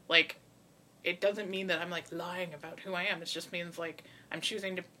 Like, it doesn't mean that I'm, like, lying about who I am. It just means, like, I'm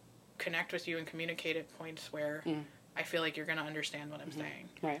choosing to connect with you and communicate at points where I feel like you're going to understand what I'm saying.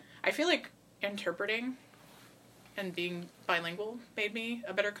 Right. I feel like interpreting and being bilingual made me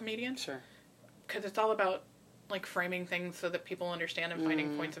a better comedian. Sure. Because it's all about, like, framing things so that people understand and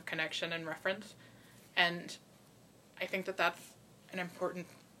finding points of connection and reference. And I think that that's an important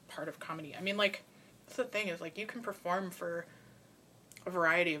part of comedy. I mean, like, that's the thing is, like, you can perform for a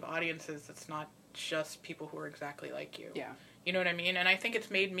variety of audiences. It's not just people who are exactly like you. Yeah. You know what I mean? And I think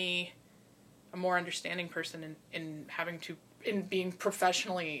it's made me a more understanding person in being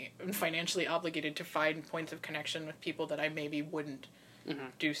professionally and financially obligated to find points of connection with people that I maybe wouldn't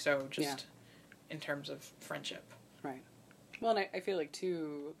do so just in terms of friendship. Right. Well, and I feel like,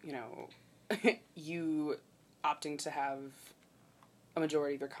 too, you know, you opting to have a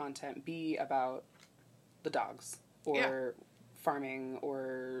majority of your content be about the dogs or farming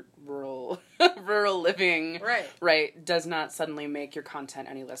or rural living, right, does not suddenly make your content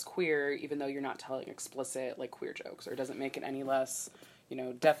any less queer, even though you're not telling explicit, like, queer jokes, or doesn't make it any less, you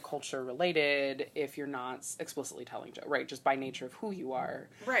know, deaf culture related if you're not explicitly telling jokes, right, just by nature of who you are.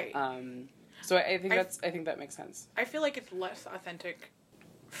 Right. So I think that makes sense. I feel like it's less authentic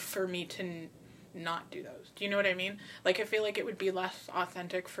for me to not do those. Do you know what I mean? Like, I feel like it would be less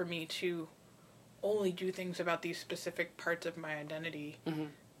authentic for me to only do things about these specific parts of my identity,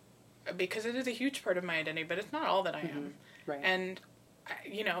 because it is a huge part of my identity, but it's not all that I am. Right. And,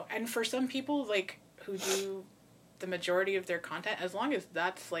 you know, and for some people, like, who do the majority of their content, as long as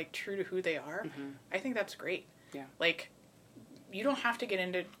that's, like, true to who they are, I think that's great. Yeah. Like, you don't have to get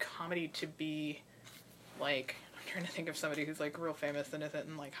into comedy to be, like, I'm trying to think of somebody who's, like, real famous and isn't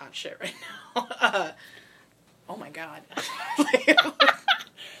in, like, hot shit right now. Oh my god.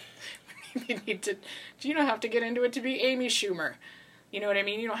 You need to, you don't have to get into it to be Amy Schumer. You know what I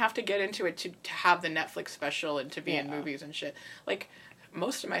mean? You don't have to get into it to have the Netflix special and to be in movies and shit. Like,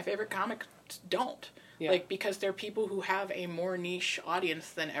 most of my favorite comics don't. Yeah. Like, because they're people who have a more niche audience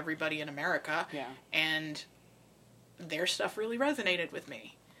than everybody in America. Yeah. And their stuff really resonated with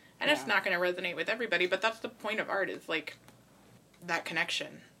me. And it's not going to resonate with everybody, but that's the point of art, is, like, that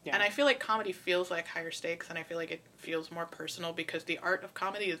connection. Yeah. And I feel like comedy feels like higher stakes, and I feel like it feels more personal because the art of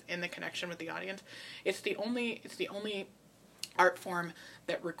comedy is in the connection with the audience. It's the only art form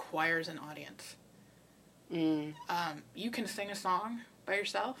that requires an audience. You can sing a song by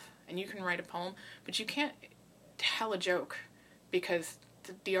yourself, and you can write a poem, but you can't tell a joke because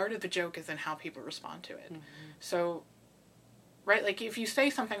the art of the joke is in how people respond to it. So, right, like, if you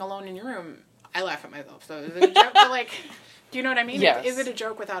say something alone in your room, I laugh at myself. So is it a joke? But, like, do you know what I mean? Yes. Is it a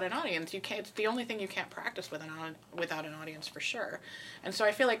joke without an audience? You can't. It's the only thing you can't practice without an audience, for sure. And so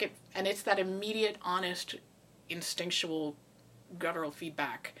I feel like it's that immediate, honest, instinctual, guttural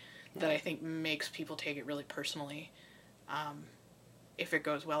feedback that I think makes people take it really personally, if it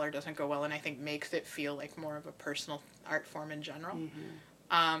goes well or doesn't go well, and I think makes it feel like more of a personal art form in general.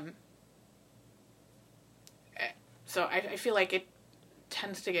 So I feel like it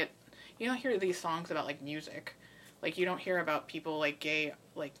tends to get. You don't hear these songs about, like, music. Like, you don't hear about people, like, gay,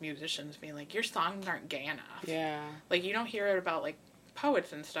 like, musicians being like, your songs aren't gay enough. Yeah. Like, you don't hear it about, like,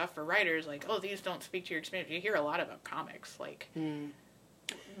 poets and stuff or writers, like, oh, these don't speak to your experience. You hear a lot about comics, like.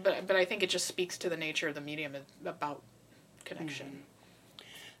 But I think it just speaks to the nature of the medium about connection.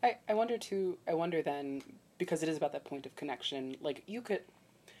 I wonder then, because it is about that point of connection, like,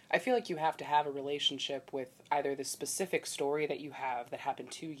 I feel like you have to have a relationship with either the specific story that you have that happened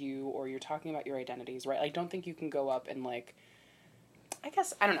to you, or you're talking about your identities, right? I don't think you can go up and, like, I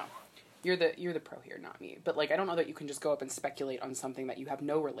guess, I don't know. You're the pro here, not me. But, like, I don't know that you can just go up and speculate on something that you have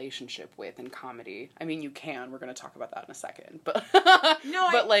no relationship with in comedy. I mean, you can. We're going to talk about that in a second. But,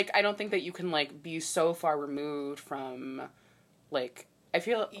 like, I don't think that you can, like, be so far removed from, like, I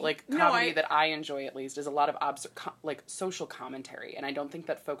feel like comedy that I enjoy, at least, is a lot of, social commentary. And I don't think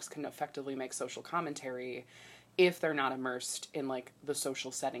that folks can effectively make social commentary if they're not immersed in, like, the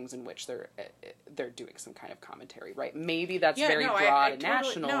social settings in which they're doing some kind of commentary, right? Maybe that's very broad and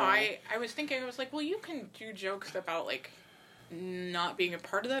national. No, I was thinking, I was like, well, you can do jokes about, like, not being a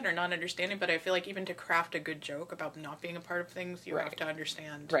part of that or not understanding, but I feel like even to craft a good joke about not being a part of things, you have to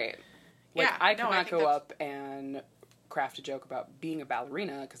understand. Right. Like, I could not go up and craft a joke about being a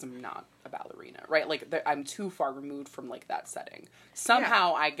ballerina because I'm not a ballerina, right? Like, I'm too far removed from, like, that setting.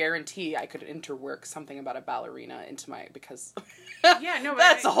 Somehow, I guarantee I could interwork something about a ballerina into my, because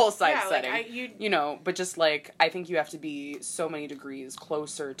that's a whole side setting, like, you know, but just, like, I think you have to be so many degrees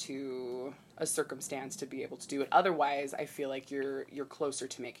closer to a circumstance to be able to do it. Otherwise, I feel like you're closer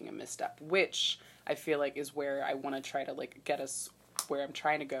to making a misstep, which I feel like is where I want to try to, like, get us where I'm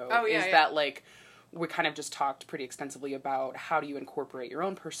trying to go. That, like, we kind of just talked pretty extensively about how do you incorporate your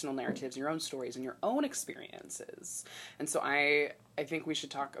own personal narratives, your own stories, and your own experiences. And so I think we should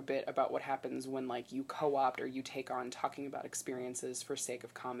talk a bit about what happens when, like, you co-opt or you take on talking about experiences for sake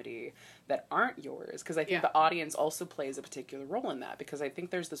of comedy that aren't yours. Because I think the audience also plays a particular role in that. Because I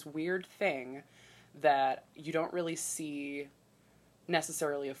think there's this weird thing that you don't really see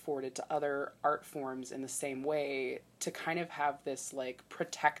necessarily afforded to other art forms in the same way, to kind of have this, like,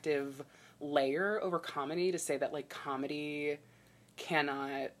 protective layer over comedy to say that, like, comedy can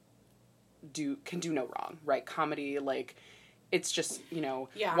do no wrong, right? Comedy, like, it's just, you know,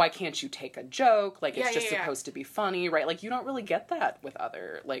 why can't you take a joke? Like, it's just supposed to be funny, right? Like, you don't really get that with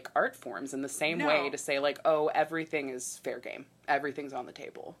other, like, art forms in the same way to say, like, oh, everything is fair game. Everything's on the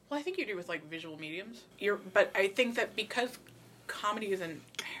table. Well, I think you do with, like, visual mediums. But I think that because comedy is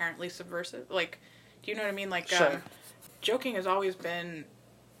inherently subversive, like, do you know what I mean? Like, joking has always been,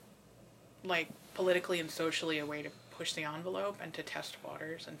 like, politically and socially a way to push the envelope and to test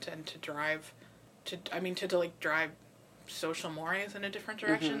waters and to drive social mores in a different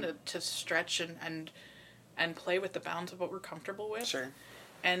direction, to stretch and play with the bounds of what we're comfortable with. Sure.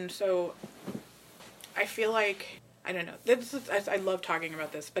 And so I feel like, I don't know, I love talking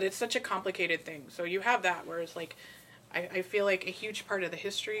about this, but it's such a complicated thing. So you have that, whereas, like, I feel like a huge part of the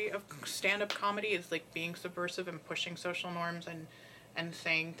history of stand-up comedy is, like, being subversive and pushing social norms and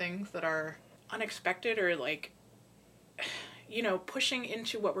saying things that are unexpected, or, like, you know, pushing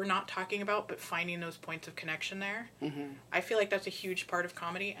into what we're not talking about, but finding those points of connection there. Mm-hmm. I feel like that's a huge part of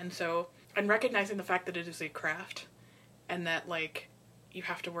comedy. And so, and recognizing the fact that it is a craft, and that, like, you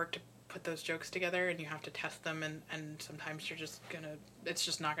have to work to put those jokes together, and you have to test them, and sometimes it's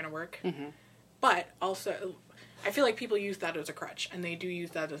just not gonna work. Mm-hmm. But also, I feel like people use that as a crutch, and they do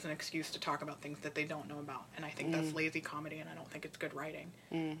use that as an excuse to talk about things that they don't know about. And I think that's lazy comedy, and I don't think it's good writing.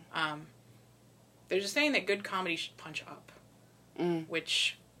 There's a saying that good comedy should punch up.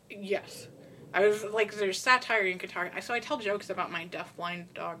 Which, yes. I was, like, there's satire you can talk. So I tell jokes about my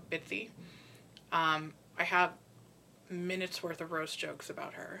deaf-blind dog, Bitsy. I have minutes worth of roast jokes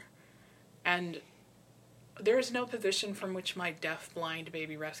about her. And there is no position from which my deaf-blind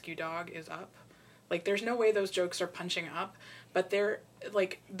baby rescue dog is up. Like, there's no way those jokes are punching up, but they're,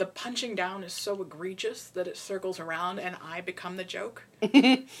 like, the punching down is so egregious that it circles around and I become the joke.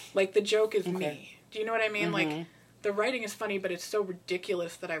 Like, the joke is me. Do you know what I mean? Like, the writing is funny, but it's so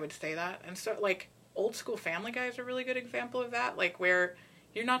ridiculous that I would say that. And so, like, old school Family Guy is a really good example of that. Like, where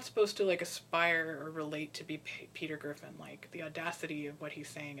you're not supposed to, like, aspire or relate to be Peter Griffin. Like, the audacity of what he's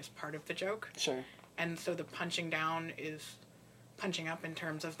saying is part of the joke. Sure. And so the punching down is punching up in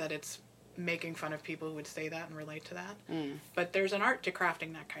terms of that it's making fun of people who would say that and relate to that. But there's an art to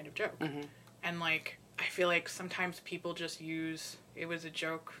crafting that kind of joke. And, like, I feel like sometimes people just use it was a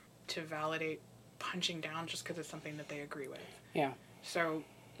joke to validate punching down just because it's something that they agree with. Yeah. So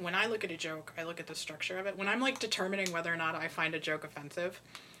when I look at a joke, I look at the structure of it. When I'm, like, determining whether or not I find a joke offensive,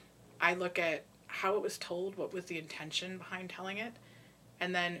 I look at how it was told, what was the intention behind telling it,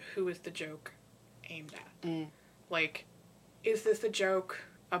 and then who is the joke aimed at. Like, is this a joke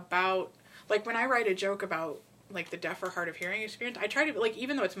about, like, when I write a joke about, like, the deaf or hard of hearing experience, I try to, like,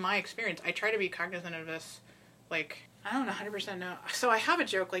 even though it's my experience, I try to be cognizant of this, like, I don't 100% know. So I have a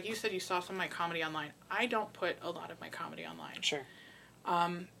joke, like you said, you saw some of my comedy online. I don't put a lot of my comedy online. Sure.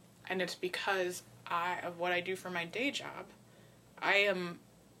 And it's because of what I do for my day job. I am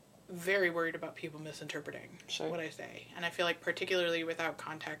very worried about people misinterpreting what I say. And I feel like particularly without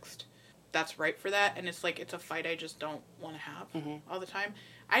context, that's ripe for that. And it's like, it's a fight I just don't want to have all the time.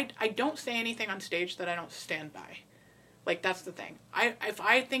 I don't say anything on stage that I don't stand by. Like, that's the thing. If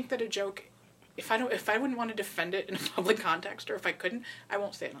I think that a joke, if I wouldn't want to defend it in a public context, or if I couldn't, I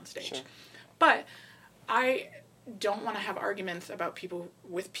won't say it on stage. Sure. But I don't want to have arguments about people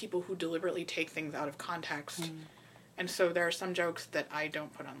who deliberately take things out of context. And so there are some jokes that I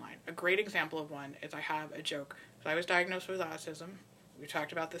don't put online. A great example of one is I have a joke. So I was diagnosed with autism. We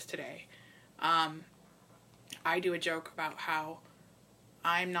talked about this today. I do a joke about how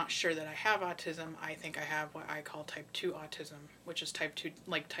I'm not sure that I have autism. I think I have what I call type 2 autism, which is type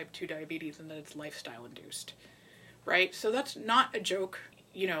 2 diabetes, and that it's lifestyle induced. Right? So that's not a joke.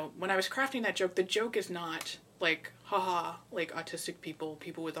 You know, when I was crafting that joke, the joke is not like, haha, like autistic people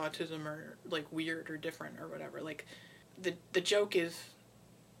with autism are like weird or different or whatever. Like the joke is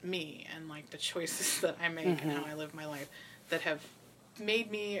me and like the choices that I make and how I live my life that have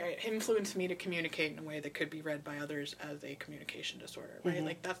influenced me to communicate in a way that could be read by others as a communication disorder, right?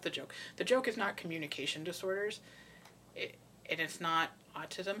 Like, that's the joke. The joke is not communication disorders, and it's not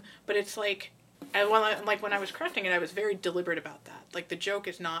autism, but it's like, when I was crafting it, I was very deliberate about that. Like, the joke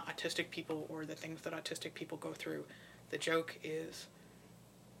is not autistic people or the things that autistic people go through. The joke is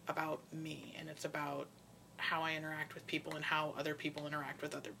about me, and it's about how I interact with people and how other people interact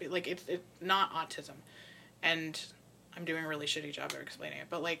with other people. Like, it's not autism. And I'm doing a really shitty job of explaining it,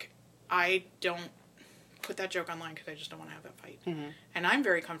 but like, I don't put that joke online because I just don't want to have that fight. And I'm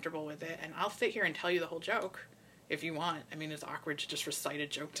very comfortable with it, and I'll sit here and tell you the whole joke if you want. I mean, it's awkward to just recite a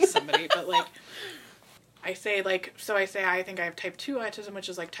joke to somebody, but like, I say I think I have type 2 autism, which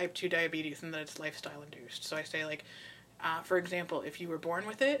is like type 2 diabetes, and that it's lifestyle induced. So I say, like, for example, if you were born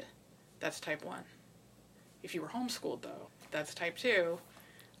with it, that's type 1. If you were homeschooled, though, that's type 2.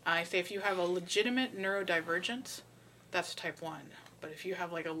 I say if you have a legitimate neurodivergence, that's type 1. But if you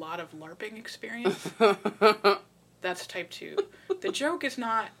have, like, a lot of LARPing experience, that's type 2. The joke is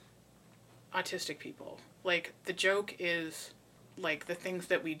not autistic people. Like, the joke is, like, the things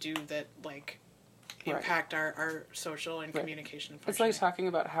that we do that, like, impact our social and communication functioning. It's like talking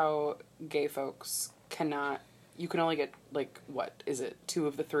about how gay folks you can only get, like, what is it, 2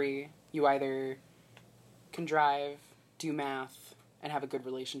 of the 3? You either can drive, do math, and have a good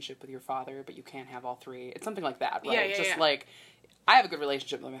relationship with your father, but you can't have all 3. It's something like that, right? Yeah, like, I have a good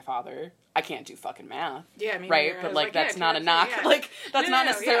relationship with my father. I can't do fucking math. Yeah, I mean, right? But, like, that's not a knock. Yeah. Like, that's not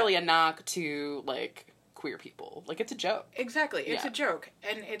necessarily a knock to, like, queer people. Like, it's a joke. Exactly. It's a joke.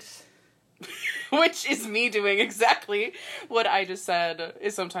 And it's... Which is me doing exactly what I just said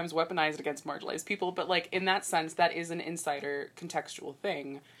is sometimes weaponized against marginalized people. But, like, in that sense, that is an insider contextual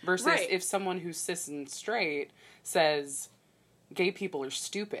thing. Versus if someone who's cis and straight says... gay people are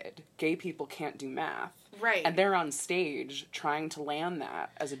stupid. Gay people can't do math. Right. And they're on stage trying to land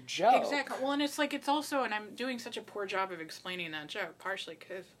that as a joke. Exactly. Well, and it's like, it's also, and I'm doing such a poor job of explaining that joke, partially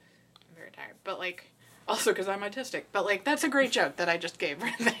because I'm very tired, but like, also because I'm autistic. But like, that's a great joke that I just gave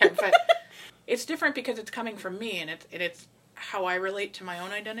right there. But it's different because it's coming from me, and it's how I relate to my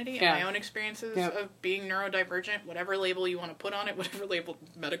own identity and my own experiences of being neurodivergent, whatever label you want to put on it, whatever label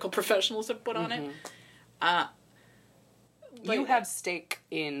medical professionals have put on it. You have stake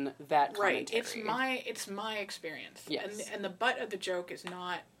in that commentary. Right. It's my experience. Yes. And the butt of the joke is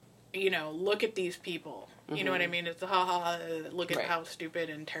not, you know, look at these people. You know what I mean? It's ha, look at how stupid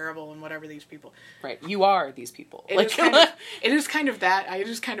and terrible and whatever these people. Right. You are these people. It is kind of that. I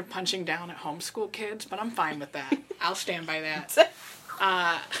just kind of punching down at homeschool kids, but I'm fine with that. I'll stand by that.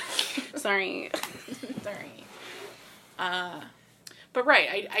 Sorry. But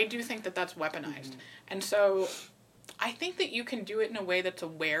right, I do think that that's weaponized. And so... I think that you can do it in a way that's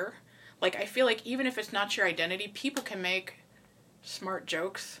aware. Like, I feel like even if it's not your identity, people can make smart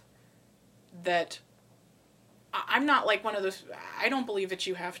jokes that... I'm not like one of those... I don't believe that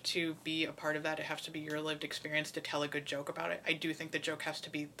you have to be a part of that. It has to be your lived experience to tell a good joke about it. I do think the joke has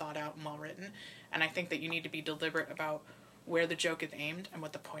to be thought out and well written. And I think that you need to be deliberate about where the joke is aimed and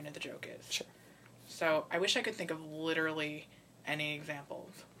what the point of the joke is. Sure. So I wish I could think of literally any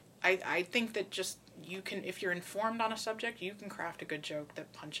examples. I think that just you can, if you're informed on a subject, you can craft a good joke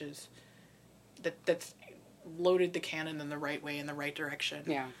that punches, that's loaded the cannon in the right way, in the right direction.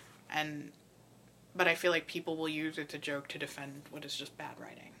 Yeah. But I feel like people will use it as a joke to defend what is just bad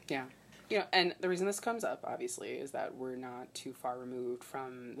writing. Yeah. You know, and the reason this comes up, obviously, is that we're not too far removed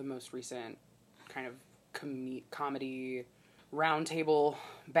from the most recent kind of comedy roundtable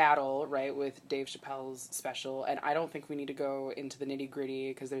battle, right, with Dave Chappelle's special, and I don't think we need to go into the nitty-gritty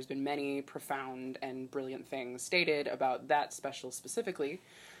because there's been many profound and brilliant things stated about that special specifically.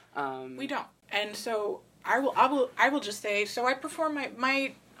 We don't. And so I will just say, so I perform,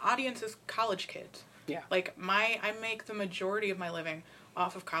 my audience is college kids. Yeah. Like I make the majority of my living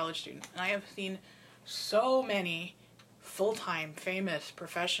off of college students, and I have seen so many full-time, famous,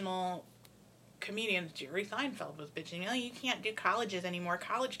 professional comedians. Jerry Seinfeld was bitching, oh, you can't do colleges anymore.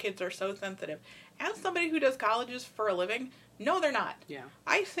 College kids are so sensitive. As somebody who does colleges for a living, no, they're not. Yeah.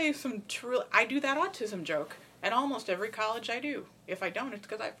 I say I do that autism joke at almost every college I do. If I don't, it's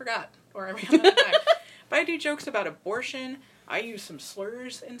because I forgot or I ran out of time. But I do jokes about abortion. I use some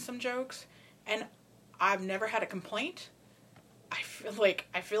slurs in some jokes, and I've never had a complaint. I feel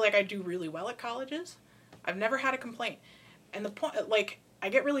like I do really well at colleges. I've never had a complaint. And the point, like, I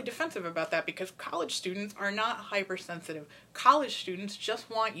get really defensive about that because college students are not hypersensitive. College students just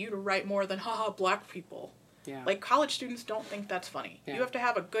want you to write more than, haha, black people. Yeah. Like, college students don't think that's funny. Yeah. You have to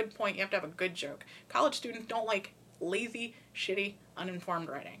have a good point. You have to have a good joke. College students don't like lazy, shitty, uninformed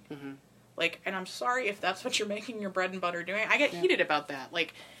writing. Mm-hmm. Like, and I'm sorry if that's what you're making your bread and butter doing. I get heated about that.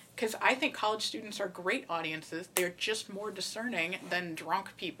 Like, because I think college students are great audiences. They're just more discerning than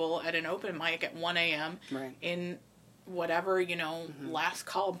drunk people at an open mic at 1 a.m. Right. in whatever, last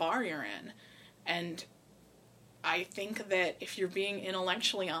call bar you're in. And I think that if you're being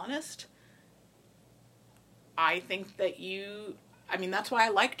intellectually honest, I think that that's why I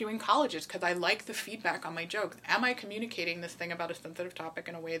like doing colleges, because I like the feedback on my jokes. Am I communicating this thing about a sensitive topic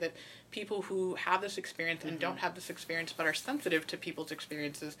in a way that people who have this experience and don't have this experience but are sensitive to people's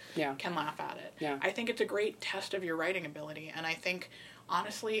experiences can laugh at it? Yeah. I think it's a great test of your writing ability. And I think,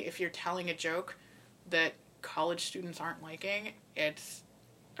 honestly, if you're telling a joke that college students aren't liking, it's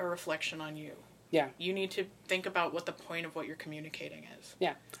a reflection on you. Yeah. You need to think about what the point of what you're communicating is.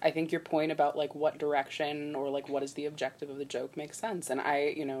 Yeah. I think your point about, like, what direction or, like, what is the objective of the joke makes sense. And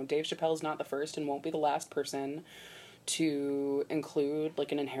Dave Chappelle's not the first and won't be the last person to include,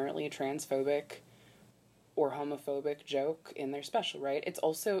 like, an inherently transphobic or homophobic joke in their special, right? It's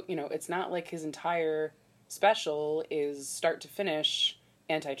also, it's not like his entire special is start to finish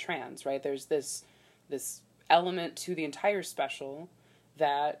anti-trans, right? There's this element to the entire special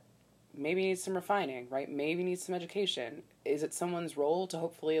that maybe needs some refining, right? Maybe needs some education. Is it someone's role to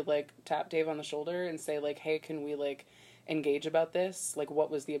hopefully, like, tap Dave on the shoulder and say, like, hey, can we, like, engage about this? Like,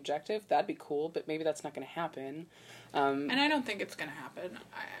 what was the objective? That'd be cool, but maybe that's not going to happen. And I don't think it's going to happen.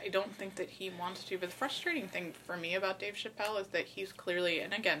 I don't think that he wants to. But the frustrating thing for me about Dave Chappelle is that he's clearly,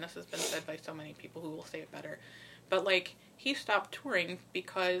 and again, this has been said by so many people who will say it better, but, like, he stopped touring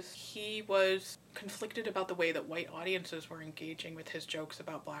because he was conflicted about the way that white audiences were engaging with his jokes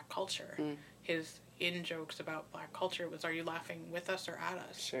about black culture. His in-jokes about black culture was, are you laughing with us or at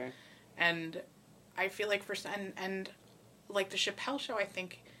us? Sure. And I feel like and like the Chappelle show, I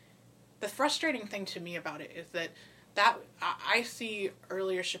think the frustrating thing to me about it is that I see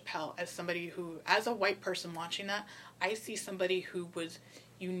earlier Chappelle as somebody who, as a white person watching that, I see somebody who was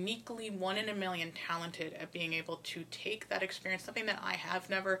uniquely 1 in a million talented at being able to take that experience, something that I have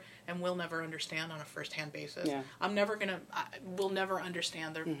never and will never understand on a first-hand basis. Yeah. Will never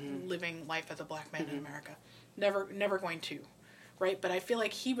understand the living life as a black man in America. Never going to, right? But I feel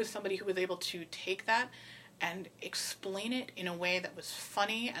like he was somebody who was able to take that and explain it in a way that was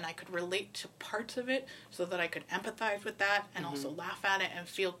funny, and I could relate to parts of it so that I could empathize with that and also laugh at it and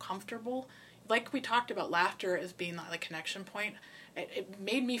feel comfortable. Like we talked about laughter as being the connection point, it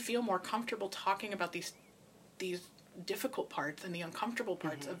made me feel more comfortable talking about these difficult parts and the uncomfortable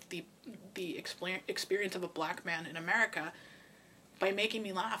parts of the experience of a black man in America by making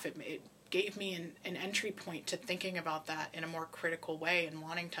me laugh. It gave me an entry point to thinking about that in a more critical way and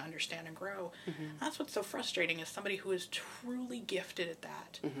wanting to understand and grow. That's what's so frustrating, is somebody who is truly gifted at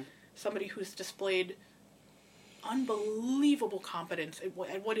that. Somebody who's displayed unbelievable competence at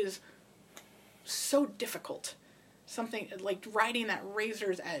what is so difficult. Something like riding that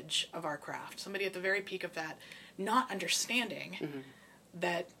razor's edge of our craft. Somebody at the very peak of that, not understanding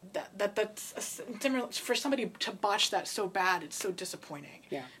that's similar. For somebody to botch that so bad, it's so disappointing.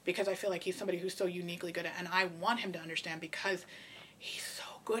 Yeah. Because I feel like he's somebody who's so uniquely good at, and I want him to understand because he's so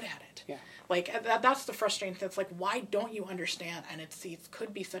good at it. Yeah. Like that's the frustrating thing. It's like, why don't you understand? And it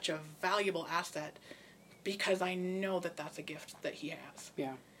could be such a valuable asset because I know that that's a gift that he has.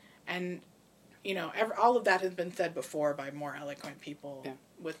 Yeah. And all of that has been said before by more eloquent people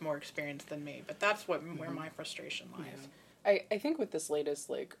with more experience than me. But that's where my frustration lies. Yeah. I think with this latest,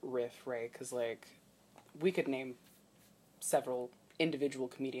 riff, right, because, we could name several individual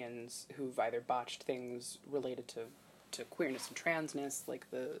comedians who've either botched things related to to queerness and transness, like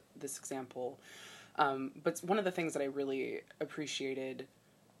this example. But one of the things that I really appreciated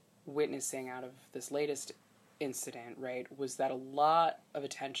witnessing out of this latest incident, right, was that a lot of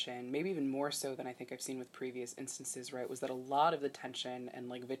attention, maybe even more so than I think I've seen with previous instances, right, was that a lot of the tension and,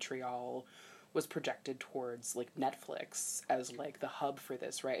 like, vitriol was projected towards, like, Netflix as, like, the hub for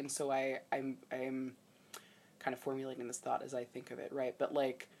this, right? And so I'm kind of formulating this thought as I think of it, right? But,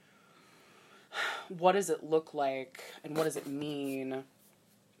 like, what does it look like and what does it mean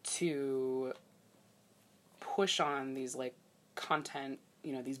to push on these, like, content,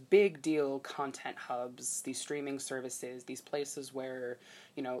 you know, these big deal content hubs, these streaming services, these places where,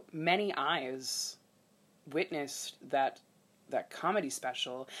 you know, many eyes witnessed that comedy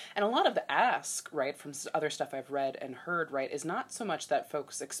special. And a lot of the ask, right, from other stuff I've read and heard, right, is not so much that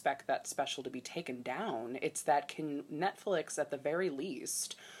folks expect that special to be taken down. It's that can Netflix, at the very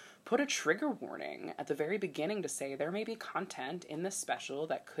least, put a trigger warning at the very beginning to say there may be content in this special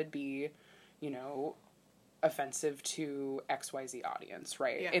that could be, you know, offensive to XYZ audience,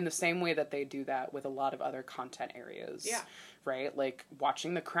 right? Yeah. In the same way that they do that with a lot of other content areas. Yeah. Right? Like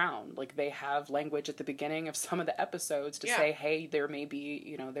watching The Crown, like they have language at the beginning of some of the episodes to Yeah. say, hey, there may be,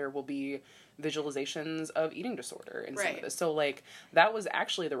 you know, there will be visualizations of eating disorder in some of Right. this. So like that was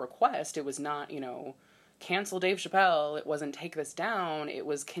actually the request. It was not, you know, cancel Dave Chappelle. It wasn't take this down. It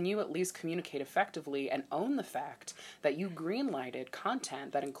was, can you at least communicate effectively and own the fact that you greenlighted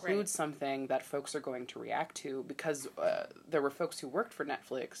content that includes something that folks are going to react to? Because there were folks who worked for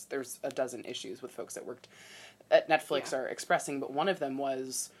Netflix. There's a dozen issues with folks that worked at Netflix are expressing, but one of them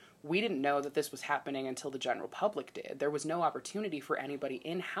was, we didn't know that this was happening until the general public did. There was no opportunity for anybody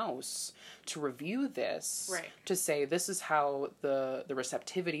in-house to review this, to say this is how the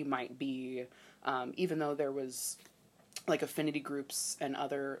receptivity might be, even though there was like affinity groups and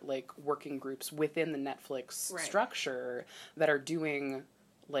other like working groups within the Netflix structure that are doing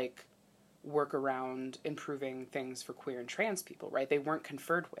like work around improving things for queer and trans people, right? They weren't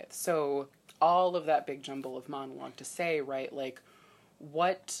conferred with. So all of that big jumble of monologue to say, right, like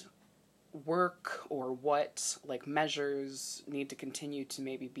what work or what like measures need to continue to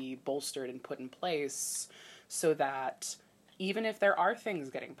maybe be bolstered and put in place so that even if there are things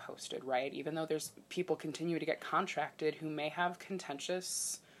getting posted, right, even though there's people continue to get contracted who may have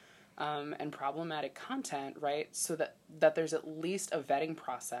contentious and problematic content, right, so that there's at least a vetting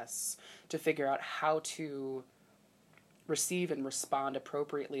process to figure out how to receive and respond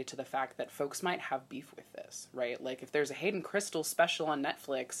appropriately to the fact that folks might have beef with this, right? Like if there's a Hayden Crystal special on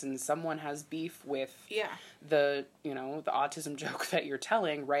Netflix and someone has beef with the, you know, the autism joke that you're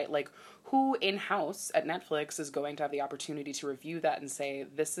telling, right? Like who in-house at Netflix is going to have the opportunity to review that and say,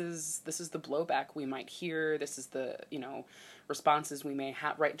 this is the blowback we might hear, this is the, you know, responses we may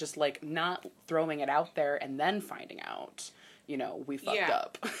have, right? Just like not throwing it out there and then finding out, you know, we fucked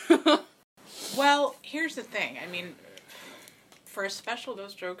up. Well, here's the thing. I mean, for a special,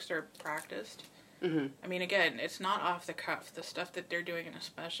 those jokes are practiced. Mm-hmm. I mean, again, it's not off the cuff. The stuff that they're doing in a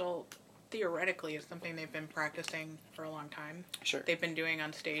special, theoretically, is something they've been practicing for a long time. Sure. They've been doing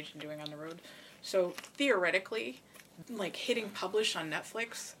on stage and doing on the road. So, theoretically, like, hitting publish on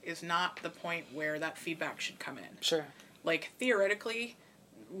Netflix is not the point where that feedback should come in. Sure. Like, theoretically,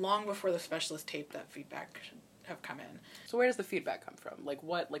 long before the special is taped, that feedback should have come in. So where does the feedback come from? Like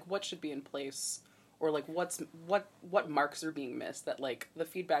what should be in place, or like what marks are being missed that like the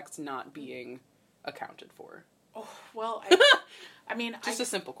feedback's not being accounted for? Oh, well, I mean, just a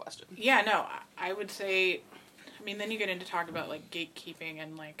simple question. Yeah, no, I would say, I mean, then you get into talk about like gatekeeping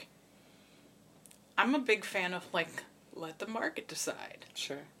and like, I'm a big fan of like, let the market decide.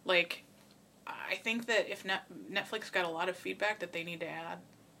 Sure. Like, I think that if Netflix got a lot of feedback that they need to add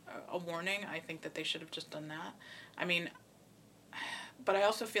a warning, I think that they should have just done that. I mean, but I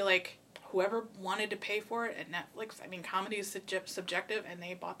also feel like whoever wanted to pay for it at Netflix, I mean, comedy is subjective, and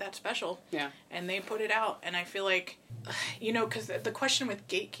they bought that special. Yeah. And they put it out, and I feel like, you know, because the question with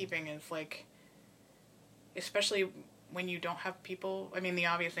gatekeeping is like, especially when you don't have people, I mean, the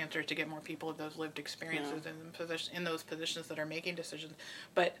obvious answer is to get more people of those lived experiences in those positions that are making decisions,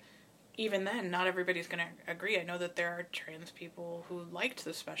 but even then, not everybody's going to agree. I know that there are trans people who liked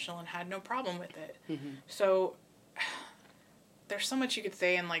the special and had no problem with it. Mm-hmm. So there's so much you could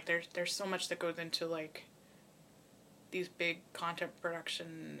say, and like there's so much that goes into like these big content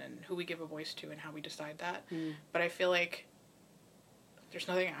production and who we give a voice to and how we decide that. But I feel like there's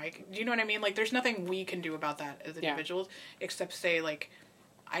nothing do you know what I mean? Like there's nothing we can do about that as individuals except say like,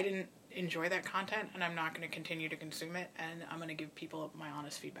 I didn't enjoy that content and I'm not going to continue to consume it, and I'm going to give people my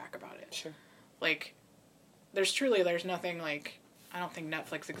honest feedback about it. Sure. Like there's nothing like I don't think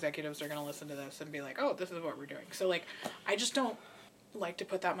Netflix executives are going to listen to this and be like, oh, this is what we're doing. So, like, I just don't like to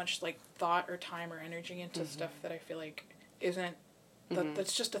put that much, like, thought or time or energy into stuff that I feel like isn't,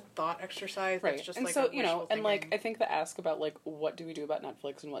 that's just a thought exercise. Right. That's just, and like, so, a you know, wishful and, like, thinking. I think the ask about, like, what do we do about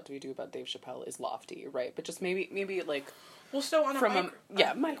Netflix and what do we do about Dave Chappelle is lofty, right? But just maybe like, Well, so on a from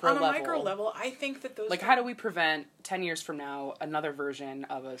micro level, I think that those... like, how do we prevent 10 years from now another version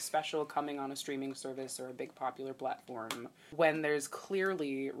of a special coming on a streaming service or a big popular platform when there's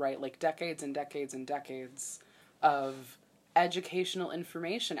clearly, right, like, decades and decades and decades of educational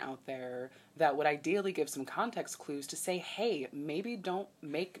information out there that would ideally give some context clues to say, hey, maybe don't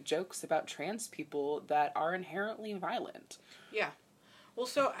make jokes about trans people that are inherently violent. Yeah. Well,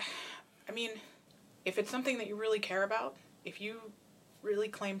 so, I mean, if it's something that you really care about, if you really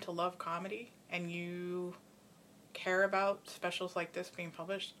claim to love comedy and you care about specials like this being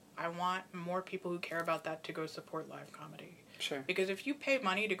published, I want more people who care about that to go support live comedy. Sure. Because if you pay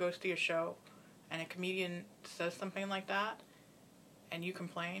money to go see a show and a comedian says something like that and you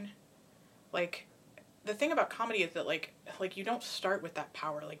complain, like, the thing about comedy is that, like you don't start with that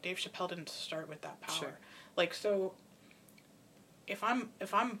power. Like, Dave Chappelle didn't start with that power. Sure. Like, so if I'm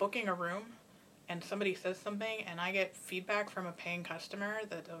booking a room and somebody says something and I get feedback from a paying customer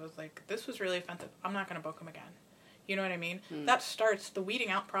that I was like, this was really offensive, I'm not going to book them again. You know what I mean? That starts the weeding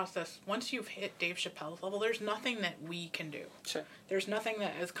out process. Once you've hit Dave Chappelle's level, there's nothing that we can do. Sure. There's nothing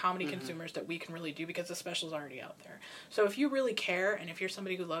that, as comedy consumers, that we can really do because the special's already out there. So if you really care, and if you're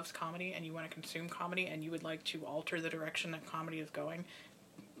somebody who loves comedy and you want to consume comedy and you would like to alter the direction that comedy is going,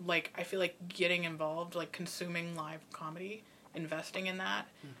 like, I feel like getting involved, like, consuming live comedy, investing in that,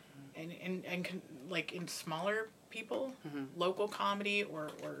 and like, in smaller people, local comedy or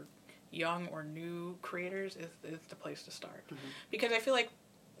young or new creators is the place to start. Because I feel like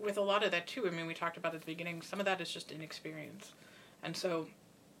with a lot of that too, I mean, we talked about at the beginning, some of that is just inexperience. And so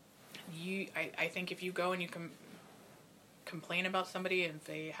I think if you go and you complain about somebody and if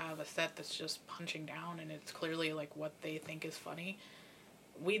they have a set that's just punching down and it's clearly like what they think is funny,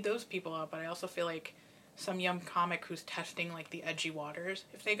 weed those people out. But I also feel like some young comic who's testing, like, the edgy waters,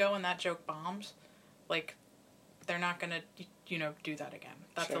 if they go and that joke bombs, like, they're not going to, you know, do that again.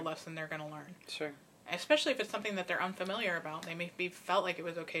 That's Sure. a lesson they're going to learn. Sure. Especially if it's something that they're unfamiliar about. They maybe felt like it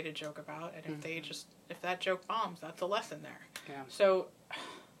was okay to joke about, and if that joke bombs, that's a lesson there. Yeah. So,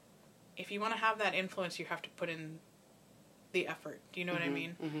 if you want to have that influence, you have to put in the effort. Do you know what I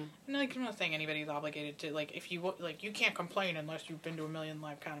mean? And, like, I'm not saying anybody's obligated to, like, if you, like, you can't complain unless you've been to a million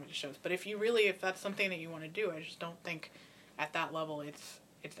live comedy shows. But if that's something that you want to do, I just don't think at that level it's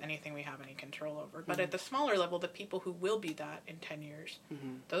anything we have any control over. But at the smaller level, the people who will be that in 10 years,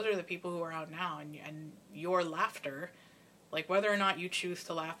 those are the people who are out now. And your laughter, like, whether or not you choose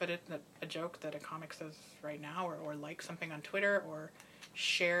to laugh at a joke that a comic says right now, or like something on Twitter, or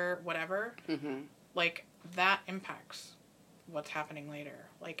share whatever, like, that impacts what's happening later.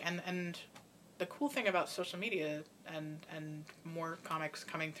 Like, and the cool thing about social media and more comics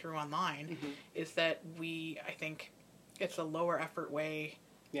coming through online is that I think it's a lower effort way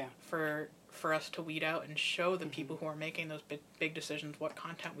for us to weed out and show the people who are making those big decisions what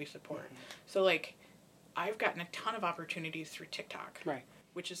content we support. So, like, I've gotten a ton of opportunities through TikTok. Right.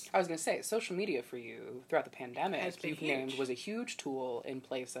 Which is... I was going to say, social media for you throughout the pandemic, you've named, huge. was a huge tool in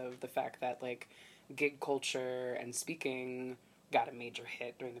place of the fact that, like, gig culture and speaking got a major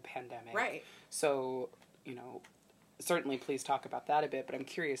hit during the pandemic. Right. So, you know, certainly please talk about that a bit, but I'm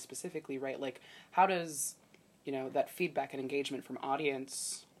curious specifically, right, like, how does, you know, that feedback and engagement from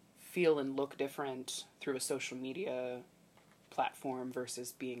audience feel and look different through a social media platform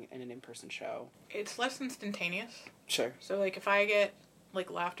versus being in an in-person show? It's less instantaneous. Sure. So, like, if I get,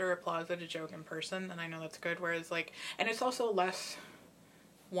 like, laughter or applause at a joke in person, then I know that's good. Whereas, like, and it's also less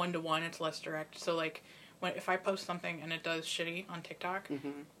one-to-one, it's less direct. So, like, if I post something and it does shitty on TikTok,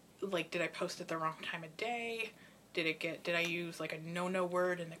 like, did I post it the wrong time of day? Did I use, like, a no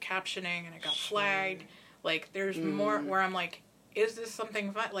word in the captioning and it got flagged? Like, there's more where I'm like, is this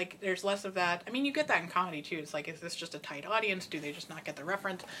something fun? Like, there's less of that. I mean, you get that in comedy too. It's like, is this just a tight audience? Do they just not get the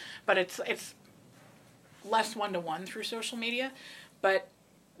reference? But it's less one-to-one through social media. But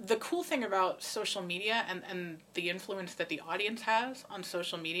the cool thing about social media and the influence that the audience has on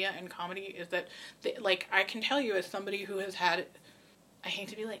social media and comedy is that, like, I can tell you as somebody who has had, I hate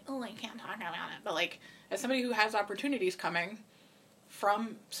to be like, oh, I can't talk about it, but, like, as somebody who has opportunities coming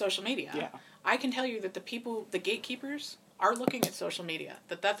from social media, I can tell you that the gatekeepers are looking at social media,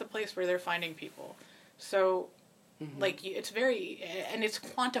 that's a place where they're finding people. So, like, it's very, and it's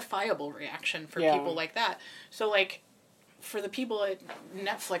quantifiable reaction for people like that. So, like, for the people at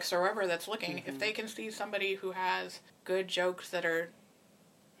Netflix or wherever that's looking, if they can see somebody who has good jokes that are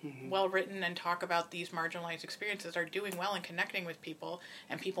well written and talk about these marginalized experiences, are doing well and connecting with people,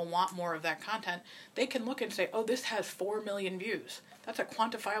 and people want more of that content, they can look and say, oh, this has 4 million views. That's a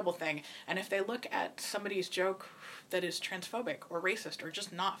quantifiable thing. And if they look at somebody's joke that is transphobic or racist or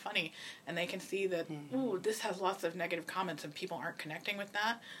just not funny, and they can see that, ooh, this has lots of negative comments and people aren't connecting with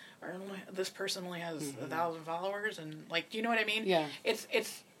that, or this person only has 1,000 followers, and like, you know what I mean? Yeah. It's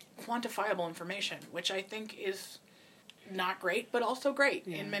quantifiable information, which I think is not great, but also great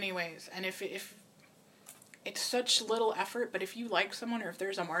in many ways. And if it's such little effort, but if you like someone, or if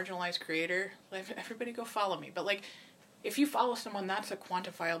there's a marginalized creator, like, everybody go follow me. But like, if you follow someone, that's a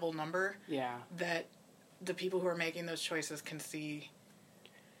quantifiable number. Yeah. That the people who are making those choices can see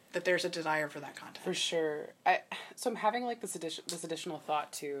that there's a desire for that content. For sure. So I'm having like this additional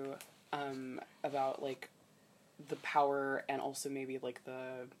thought too, about like the power and also maybe like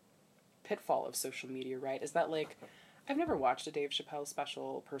the pitfall of social media, right? Is that like, I've never watched a Dave Chappelle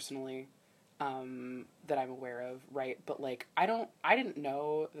special personally, that I'm aware of, right? But like, I didn't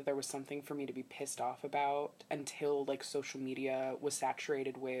know that there was something for me to be pissed off about until like social media was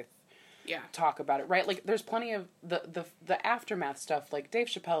saturated with talk about it, right? Like, there's plenty of the aftermath stuff. Like, Dave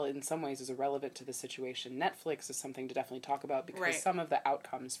Chappelle in some ways is irrelevant to the situation. Netflix is something to definitely talk about because some of the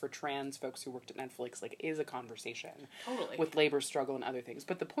outcomes for trans folks who worked at Netflix, like, is a conversation with labor struggle and other things.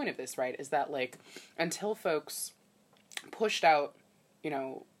 But the point of this, right, is that like, until folks pushed out, you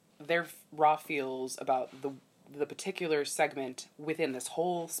know, their raw feels about the particular segment within this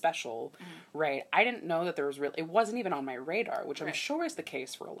whole special, right? I didn't know that there was it wasn't even on my radar, which I'm sure is the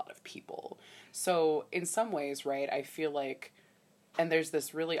case for a lot of people. So in some ways, right, I feel like, and there's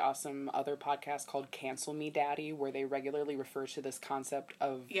this really awesome other podcast called Cancel Me Daddy, where they regularly refer to this concept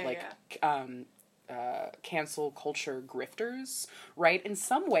of cancel culture grifters, right? In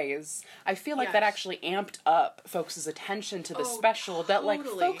some ways, I feel like that actually amped up folks' attention to the special. That like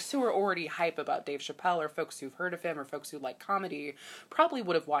folks who are already hype about Dave Chappelle, or folks who've heard of him, or folks who like comedy, probably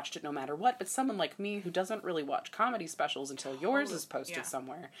would have watched it no matter what. But someone like me who doesn't really watch comedy specials until yours is posted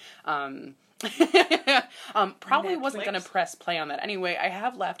somewhere, probably wasn't going to press play on that. Anyway, I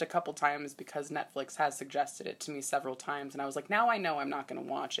have laughed a couple times because Netflix has suggested it to me several times, and I was like, now I know I'm not going to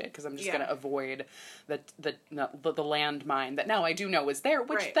watch it because I'm just going to avoid the landmine that now I do know is there,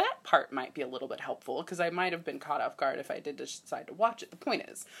 which that part might be a little bit helpful because I might have been caught off guard if I did decide to watch it. The point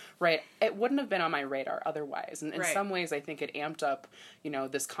is, right, it wouldn't have been on my radar otherwise, and in some ways I think it amped up, you know,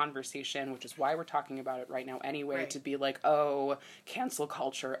 this conversation, which is why we're talking about it right now anyway, to be like, oh, cancel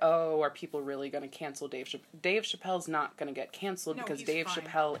culture, oh, are people really going to cancel Dave Chappelle? Dave Chappelle's not going to get canceled because Dave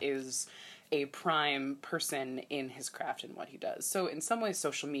Chappelle is a prime person in his craft and what he does. So in some ways,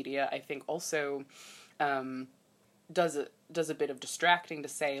 social media, I think, also does a bit of distracting to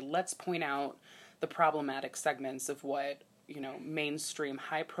say, let's point out the problematic segments of what, you know, mainstream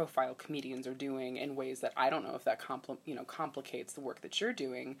high-profile comedians are doing in ways that I don't know if that complicates the work that you're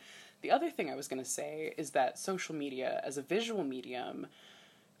doing. The other thing I was going to say is that social media as a visual medium,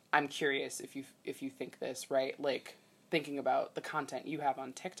 I'm curious if you think this, right? Like, thinking about the content you have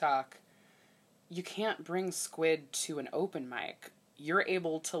on TikTok, you can't bring Squid to an open mic. You're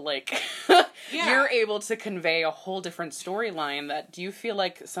able to, like, you're able to convey a whole different storyline that, do you feel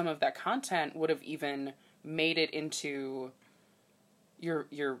like some of that content would have even made it into your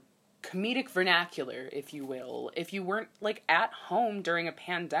comedic vernacular, if you will, if you weren't, like, at home during a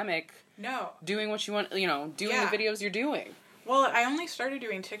pandemic doing what you want, you know, doing the videos you're doing? Well, I only started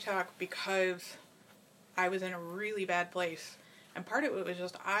doing TikTok because I was in a really bad place. And part of it was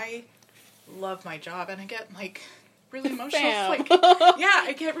just, I love my job, and I get, like, really emotional. Like,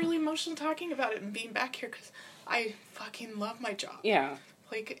 I get really emotional talking about it and being back here because I fucking love my job. Yeah.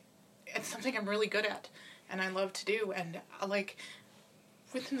 Like, it's something I'm really good at, and I love to do, and, like,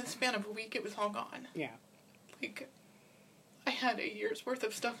 within the span of a week, it was all gone. Yeah. Like, I had a year's worth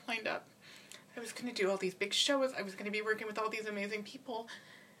of stuff lined up. I was going to do all these big shows. I was going to be working with all these amazing people.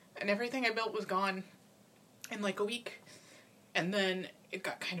 And everything I built was gone in like a week. And then it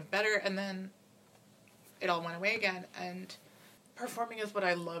got kind of better. And then it all went away again. And performing is what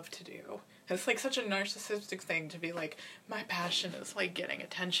I love to do. It's like such a narcissistic thing to be like, my passion is like getting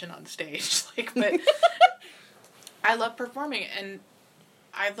attention on stage. Like, but I love performing. And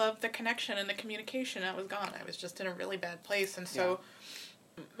I love the connection and the communication. That was gone. I was just in a really bad place. And so...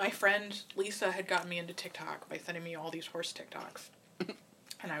 my friend Lisa had gotten me into TikTok by sending me all these horse TikToks.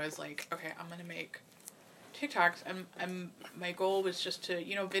 And I was like, okay, I'm going to make TikToks. And my goal was just to,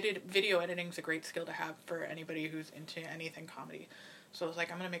 you know, video editing is a great skill to have for anybody who's into anything comedy. So I was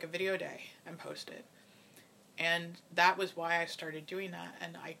like, I'm going to make a video a day and post it. And that was why I started doing that.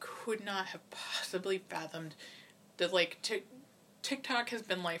 And I could not have possibly fathomed that, like, TikTok has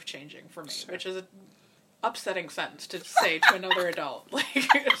been life-changing for me, which is an upsetting sentence to say to another adult. Like,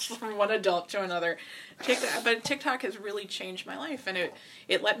 it's from one adult to another. But TikTok has really changed my life, and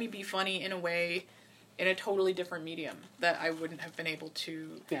it let me be funny in a way, in a totally different medium that I wouldn't have been able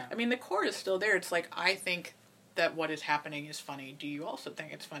to. Yeah. I mean, the core is still there. It's like, I think that what is happening is funny. Do you also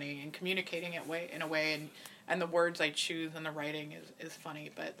think it's funny? And communicating it in a way, and the words I choose and the writing is funny.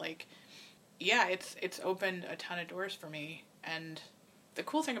 But, like, yeah, it's opened a ton of doors for me. And the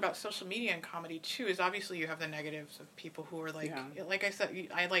cool thing about social media and comedy, too, is obviously you have the negatives of people who are, like, like I said,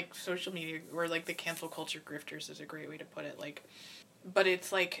 I like social media, or, like, the cancel culture grifters is a great way to put it. Like, but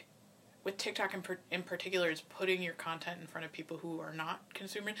it's, like, with TikTok in particular, is putting your content in front of people who are not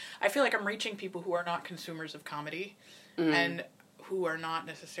consumers. I feel like I'm reaching people who are not consumers of comedy, and who are not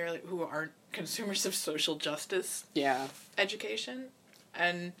necessarily, who aren't consumers of social justice education.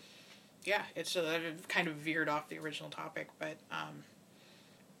 And yeah, it's I've kind of veered off the original topic, but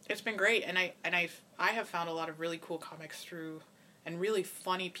it's been great. And I have found a lot of really cool comics through, and really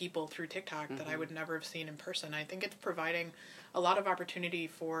funny people through TikTok that I would never have seen in person. I think it's providing a lot of opportunity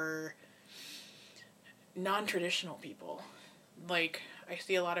for non-traditional people. Like, I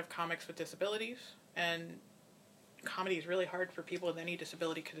see a lot of comics with disabilities, and comedy is really hard for people with any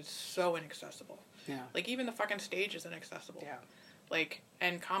disability because it's so inaccessible. Yeah. Like, even the fucking stage is inaccessible. Yeah. Like,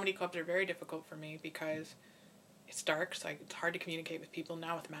 and comedy clubs are very difficult for me because it's dark, so it's hard to communicate with people.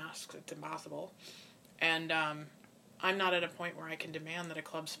 Now with masks, it's impossible. And I'm not at a point where I can demand that a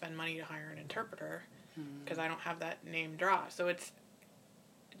club spend money to hire an interpreter because I don't have that name draw. So it's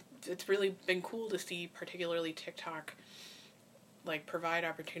really been cool to see, particularly TikTok, like, provide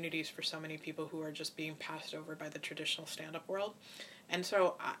opportunities for so many people who are just being passed over by the traditional stand-up world. And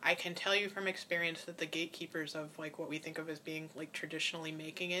so I can tell you from experience that the gatekeepers of, like, what we think of as being, like, traditionally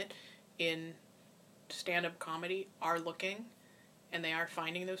making it in stand-up comedy are looking, and they are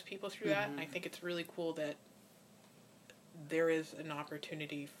finding those people through that. And I think it's really cool that there is an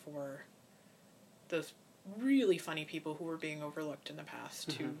opportunity for those really funny people who were being overlooked in the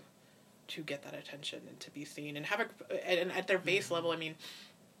past to get that attention and to be seen and have and at their base level, I mean,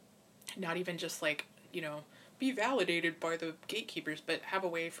 not even just, like, you know, be validated by the gatekeepers, but have a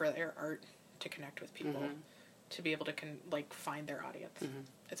way for their art to connect with people, to be able to find their audience.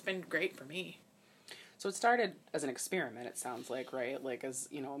 It's been great for me. So it started as an experiment, it sounds like, right? Like, as,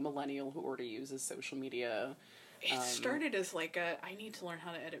 you know, a millennial who already uses social media. It started as, like, I need to learn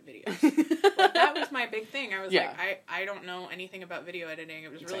how to edit videos. Like, that was my big thing. I was like, I don't know anything about video editing.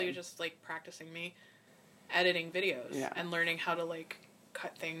 It was really just, like, practicing me editing videos and learning how to, like,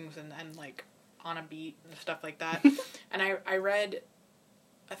 cut things and like, on a beat and stuff like that. And I read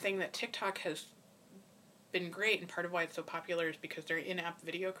a thing that TikTok has been great, and part of why it's so popular is because their in-app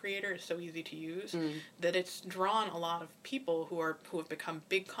video creator is so easy to use that it's drawn a lot of people who have become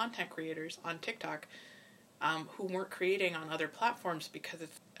big content creators on TikTok, who weren't creating on other platforms because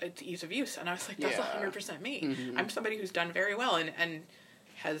it's ease of use. And I was like, that's 100% me. I'm somebody who's done very well and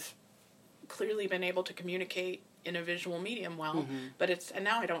has clearly been able to communicate in a visual medium well, and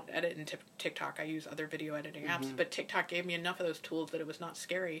now I don't edit in TikTok. I use other video editing apps, but TikTok gave me enough of those tools that it was not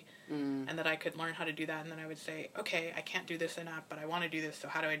scary, and that I could learn how to do that, and then I would say, okay, I can't do this in app, but I want to do this, so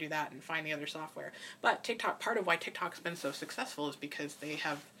how do I do that, and find the other software. But TikTok, part of why TikTok's been so successful is because they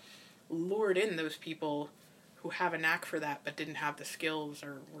have lured in those people who have a knack for that, but didn't have the skills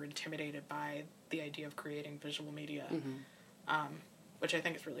or were intimidated by the idea of creating visual media. Which I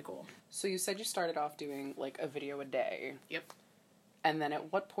think is really cool. So you said you started off doing, like, a video a day. Yep. And then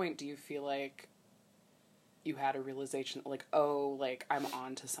at what point do you feel like you had a realization, like, oh, like, I'm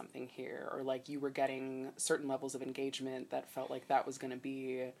on to something here? Or, like, you were getting certain levels of engagement that felt like that was going to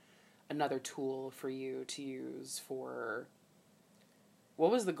be another tool for you to use for...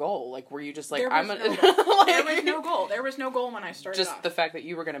 What was the goal? Like, were you just like, there was no goal. There was no goal when I started just off. The fact that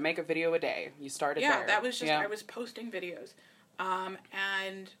you were going to make a video a day. You started there. Yeah, that was just, I was posting videos.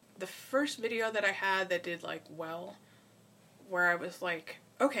 And the first video that I had that did, like, well, where I was like,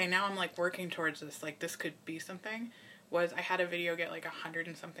 okay, now I'm, like, working towards this, like, this could be something, was I had a video get, like, 100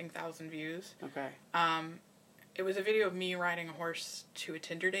 and something thousand views. Okay. It was a video of me riding a horse to a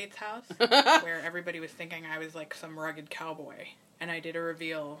Tinder date's house, where everybody was thinking I was, like, some rugged cowboy. And I did a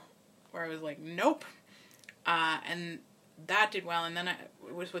reveal where I was like, nope. And that did well, and then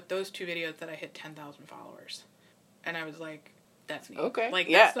it was with those two videos that I hit 10,000 followers. And I was like, that's neat. Okay. Like,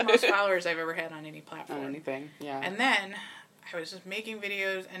 that's the most followers I've ever had on any platform. On anything, yeah. And then I was just making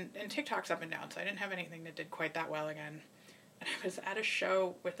videos, and TikTok's up and down, so I didn't have anything that did quite that well again. And I was at a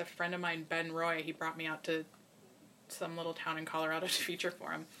show with a friend of mine, Ben Roy. He brought me out to some little town in Colorado to feature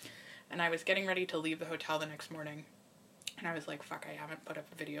for him. And I was getting ready to leave the hotel the next morning. And I was like, fuck, I haven't put up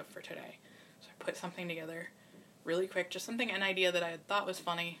a video for today. So I put something together really quick, just an idea that I had thought was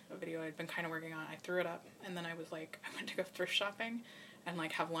funny, a video I'd been kind of working on. I threw it up, and then I was like, I went to go thrift shopping and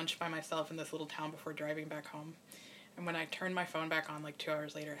like have lunch by myself in this little town before driving back home. And when I turned my phone back on, like 2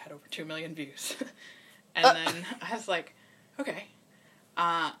 hours later, it had over 2 million views. And then I was like, okay,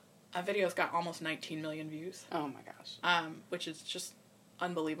 a video's got almost 19 million views. Oh my gosh. Which is just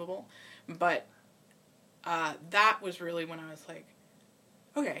unbelievable. But that was really when I was like,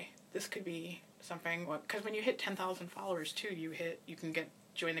 okay, this could be something. Because when you hit 10,000 followers too, you can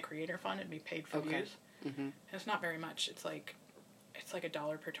join the creator fund and be paid for views. Mm-hmm. And it's not very much. It's like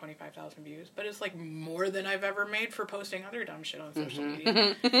 $1 per 25,000 views, but it's like more than I've ever made for posting other dumb shit on social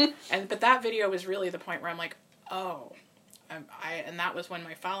media. But that video was really the point where I'm like, oh, and that was when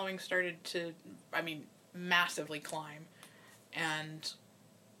my following started to, massively climb. And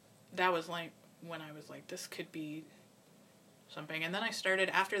that was like when I was like, this could be something. And then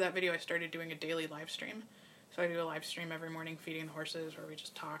after that video, I started doing a daily live stream. So I do a live stream every morning feeding the horses, where we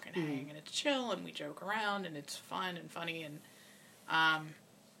just talk and hang, and it's chill, and we joke around, and it's fun and funny. And I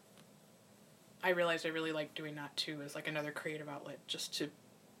realized I really like doing that too, as like another creative outlet, just to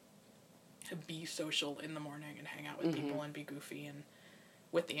be social in the morning and hang out with people and be goofy and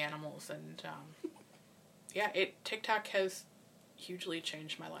with the animals. And TikTok has hugely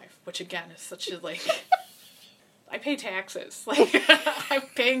changed my life, which again is such a like I pay taxes. Like I'm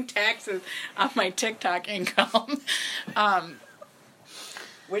paying taxes on my TikTok income.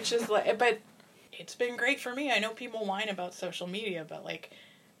 Which is like, but it's been great for me. I know people whine about social media, but like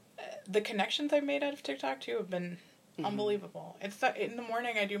the connections I've made out of TikTok too have been unbelievable. In the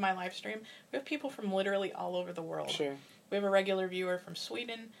morning I do my live stream. We have people from literally all over the world. Sure. We have a regular viewer from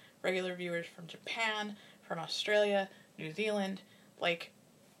Sweden, regular viewers from Japan, from Australia, New Zealand, like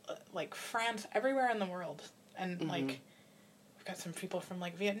France, everywhere in the world. And like we've got some people from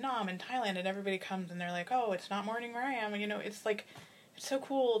like Vietnam and Thailand, and everybody comes and they're like, oh, it's not morning where I am. And, it's like, it's so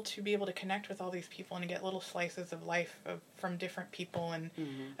cool to be able to connect with all these people and to get little slices of life from different people. And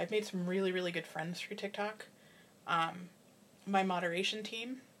I've made some really, really good friends through TikTok. My moderation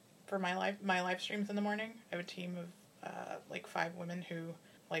team for my live streams in the morning, I have a team of like 5 women who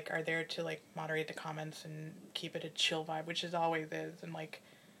like are there to like moderate the comments and keep it a chill vibe, which is always is. And like,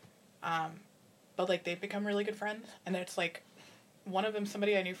 but like they've become really good friends. And it's like, one of them,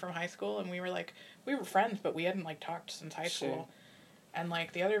 somebody I knew from high school, and we were friends, but we hadn't like talked since high school. And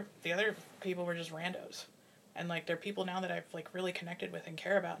like the other people were just randos. And like they're people now that I've like really connected with and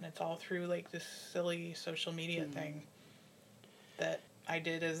care about, and it's all through like this silly social media thing that I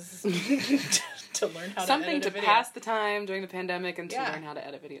did as to learn how something to edit a video. pass the time during the pandemic and to learn how to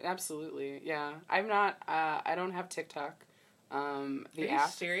edit video. Absolutely, yeah. I'm not. I don't have TikTok. Are you app.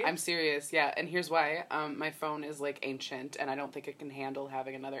 serious? I'm serious. Yeah, and here's why. My phone is like ancient, and I don't think it can handle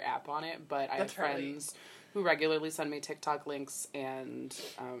having another app on it. But I have friends who regularly send me TikTok links, and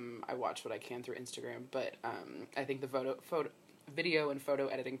I watch what I can through Instagram. But I think the video and photo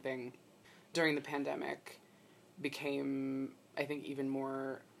editing thing during the pandemic became, I think, even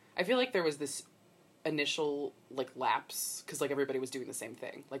more. I feel like there was this initial like lapse because like everybody was doing the same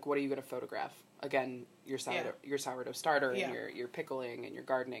thing. Like, what are you going to photograph? Again, your sourdough starter and your pickling and your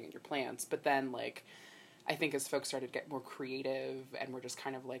gardening and your plants. But then like, I think as folks started to get more creative and we're just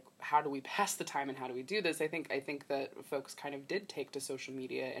kind of like, how do we pass the time and how do we do this? I think that folks kind of did take to social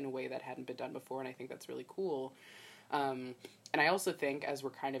media in a way that hadn't been done before, and I think that's really cool. And I also think as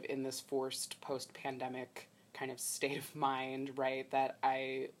we're kind of in this forced post-pandemic kind of state of mind, right, that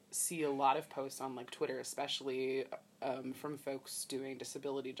I see a lot of posts on like Twitter, especially from folks doing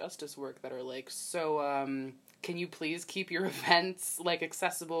disability justice work that are like, so can you please keep your events like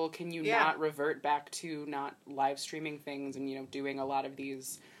accessible? Can you not revert back to not live streaming things and doing a lot of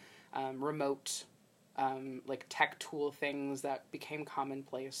these remote like tech tool things that became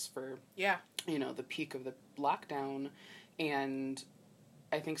commonplace for the peak of the lockdown. And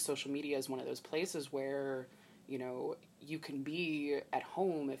I think social media is one of those places where you can be at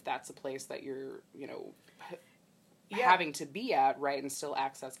home if that's a place that you're having to be at, right, and still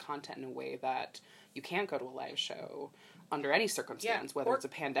access content in a way that you can't go to a live show under any circumstance, whether it's a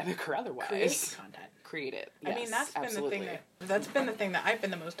pandemic or otherwise. Create content. Create it. Yes, I mean, that's been the thing that I've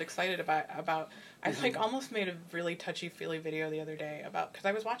been the most excited about. I like almost made a really touchy-feely video the other day because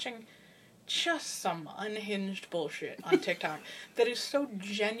I was watching just some unhinged bullshit on TikTok that is so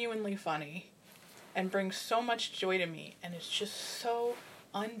genuinely funny and brings so much joy to me, and it's just so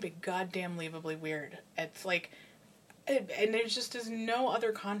ungoddamn-leavably weird. It's like, and there just is no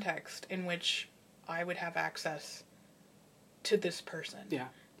other context in which I would have access to this person. Yeah.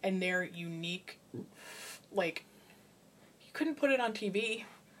 And their unique, like, you couldn't put it on TV.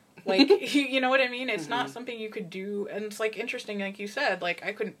 Like, you know what I mean? It's not something you could do. And it's, like, interesting, like you said. Like,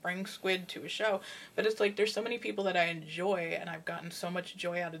 I couldn't bring Squid to a show. But it's, like, there's so many people that I enjoy. And I've gotten so much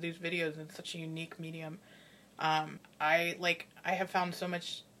joy out of these videos. And it's such a unique medium. I have found so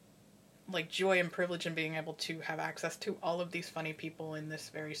much, like, joy and privilege in being able to have access to all of these funny people in this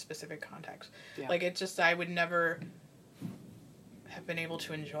very specific context. Yeah. Like, it's just, I would never have been able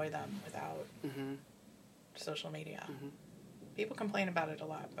to enjoy them without social media. People complain about it a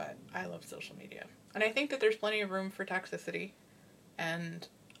lot, but I love social media. And I think that there's plenty of room for toxicity and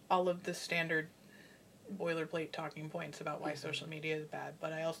all of the standard boilerplate talking points about why social media is bad.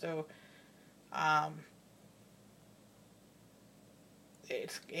 But I also,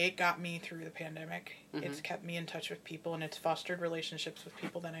 it got me through the pandemic. It's kept me in touch with people, and it's fostered relationships with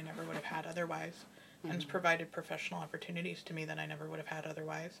people that I never would have had otherwise. And it's provided professional opportunities to me that I never would have had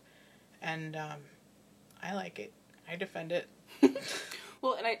otherwise. And I like it. I defend it.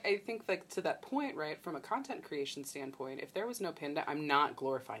 Well, and I think, like, to that point, right, from a content creation standpoint, if there was no pandemic, I'm not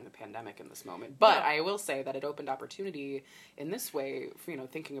glorifying the pandemic in this moment, but No. I will say that it opened opportunity in this way, for, you know,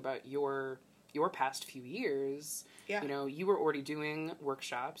 thinking about your past few years. Yeah. You know, you were already doing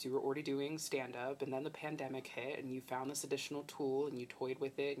workshops, you were already doing stand-up, and then the pandemic hit, and you found this additional tool, and you toyed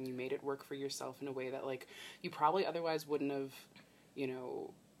with it, and you made it work for yourself in a way that, like, you probably otherwise wouldn't have, you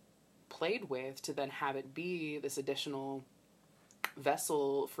know, played with, to then have it be this additional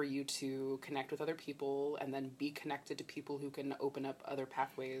vessel for you to connect with other people and then be connected to people who can open up other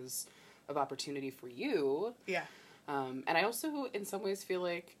pathways of opportunity for you. Yeah. And I also, in some ways, feel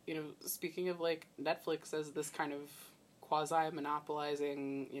like, you know, speaking of, like, Netflix as this kind of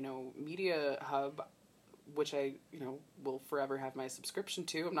quasi-monopolizing, you know, media hub, which I, you know, will forever have my subscription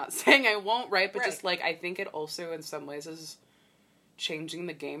to. I'm not saying I won't, right? But just, like, I think it also, in some ways, is changing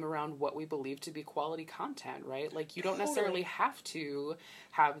the game around what we believe to be quality content, right? Like, you don't necessarily have to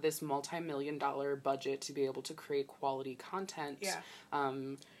have this multi-million-dollar budget to be able to create quality content.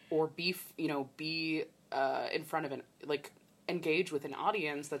 Or be in front of engage with an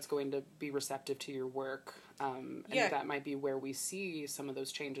audience that's going to be receptive to your work. And that might be where we see some of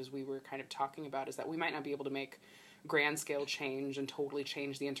those changes we were kind of talking about, is that we might not be able to make grand scale change and totally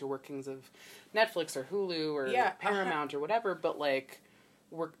change the interworkings of Netflix or Hulu or Paramount or whatever, but, like,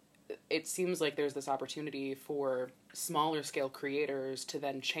 it seems like there's this opportunity for smaller scale creators to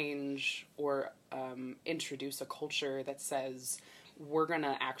then change or introduce a culture that says, we're going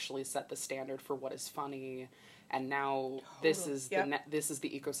to actually set the standard for what is funny, and now this is the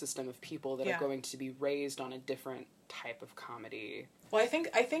ecosystem of people that are going to be raised on a different type of comedy. Well, I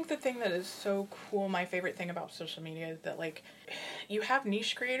think the thing that is so cool, my favorite thing about social media, is that, like, you have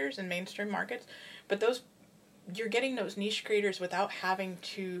niche creators in mainstream markets, but you're getting those niche creators without having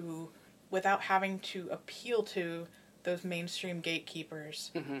to appeal to those mainstream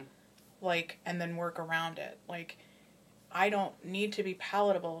gatekeepers, like, and then work around it. Like, I don't need to be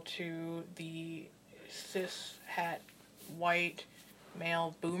palatable to the cis-het white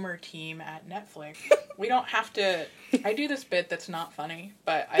male boomer team at Netflix. We don't have to. I do this bit that's not funny,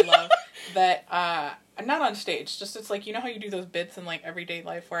 but I love that. I'm not on stage. Just, it's like, you know how you do those bits in, like, everyday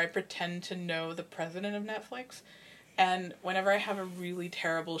life where I pretend to know the president of Netflix, and whenever I have a really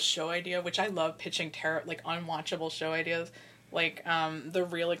terrible show idea, which I love pitching like, unwatchable show ideas, like The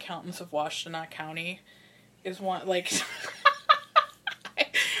Real Accountants of Washtenaw County is one, like.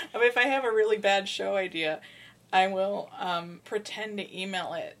 If I have a really bad show idea, I will pretend to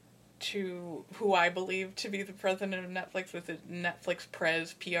email it to who I believe to be the president of Netflix, with it Netflix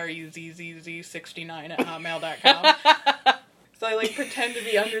Prez, PRUZZZ69 at hotmail.com. So I, like, pretend to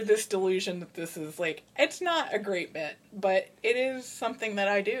be under this delusion that this is, like, it's not a great bit, but it is something that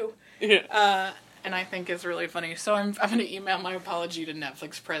I do. Yeah. And I think is really funny. So I'm going to email my apology to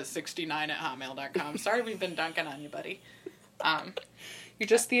Netflix Prez69 at hotmail.com. Sorry we've been dunking on you, buddy. You're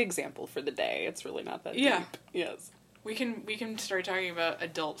just the example for the day. It's really not that deep. Yes. We can start talking about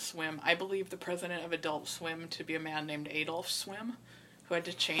Adult Swim. I believe the president of Adult Swim to be a man named Adolf Swim, who had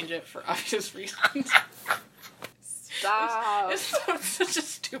to change it for obvious reasons. Stop. It's such a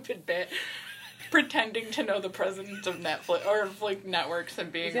stupid bit. Pretending to know the president of Netflix, or, like, networks,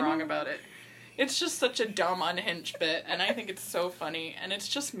 and being wrong about it. It's just such a dumb, unhinged bit, and I think it's so funny, and it's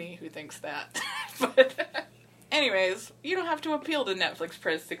just me who thinks that. But anyways, you don't have to appeal to Netflix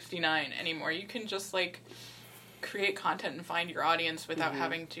Prez 69 anymore. You can just, like, create content and find your audience without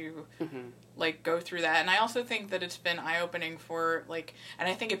having to like go through that. And I also think that it's been eye-opening for, like, and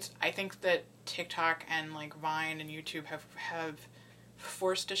I think that TikTok and, like, Vine and YouTube have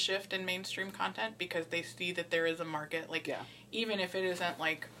forced a shift in mainstream content because they see that there is a market. Like, even if it isn't,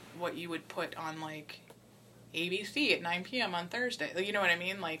 like, what you would put on, like, ABC at 9 p.m. on Thursday. You know what I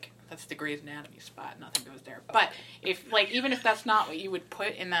mean? Like, that's the Grey's Anatomy spot. Nothing goes there. But if, like, even if that's not what you would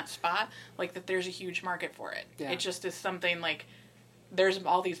put in that spot, like, that there's a huge market for it. Yeah. It just is something, like, there's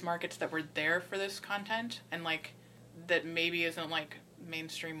all these markets that were there for this content, and, like, that maybe isn't, like,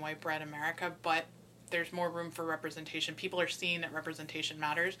 mainstream white bread America, but there's more room for representation. People are seeing that representation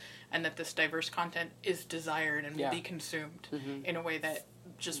matters, and that this diverse content is desired and will be consumed in a way that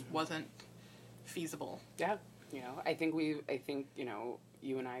just wasn't feasible. Yeah. You know, I think, you know,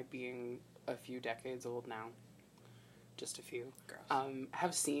 you and I being a few decades old now, just a few,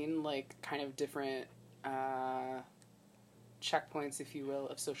 have seen, like, kind of different checkpoints, if you will,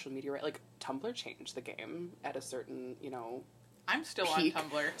 of social media, right? Like, Tumblr changed the game at a certain, you know, I'm still peak. on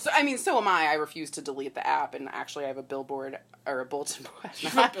Tumblr. So, I mean, so am I. I refuse to delete the app, and actually I have a billboard, or a bulletin board.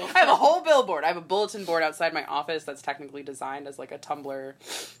 I have a whole billboard. I have a bulletin board outside my office that's technically designed as, like, a Tumblr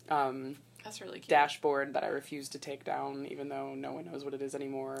that's really cute. dashboard that I refuse to take down, even though no one knows what it is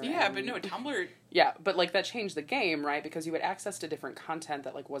anymore. Yeah, but no, Tumblr... Yeah, but, like, that changed the game, right? Because you had access to different content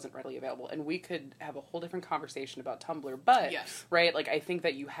that, like, wasn't readily available. And we could have a whole different conversation about Tumblr, but, right, like, I think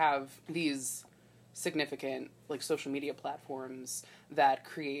that you have these significant, like, social media platforms that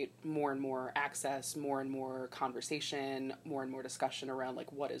create more and more access, more and more conversation, more and more discussion around,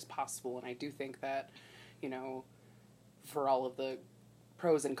 like, what is possible. And I do think that, you know, for all of the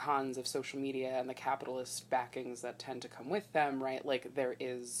pros and cons of social media and the capitalist backings that tend to come with them, right, like, there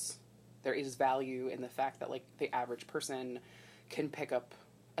is value in the fact that, like, the average person can pick up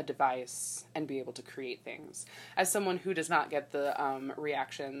a device and be able to create things. As someone who does not get the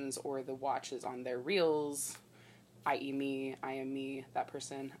reactions or the watches on their reels, i.e. me, I am me, that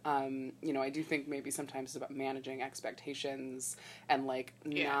person, you know, I do think maybe sometimes it's about managing expectations and, like,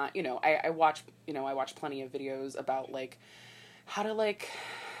 not, you know, I watch plenty of videos about, like, how to, like,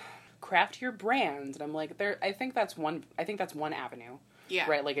 craft your brand, and I'm like, I think that's one avenue. Yeah.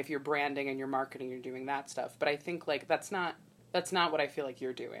 Right, like, if you're branding and you're marketing, you're doing that stuff. But I think, like, that's not what I feel like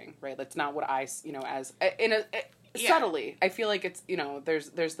you're doing, right? That's not what I, you know, as subtly. I feel like it's, you know,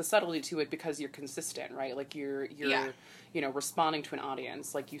 there's the subtlety to it because you're consistent, right? Like, you're you know, responding to an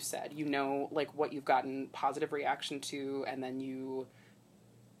audience, like you said, you know, like, what you've gotten positive reaction to, and then you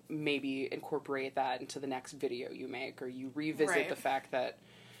maybe incorporate that into the next video you make, or you revisit the fact that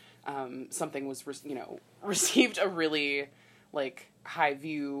something was, received a really, like, high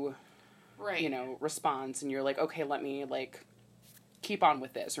view, you know, response, and you're like, okay, let me, like, keep on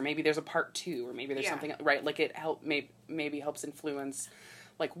with this, or maybe there's a part 2, or maybe there's something, right, like, it maybe helps influence,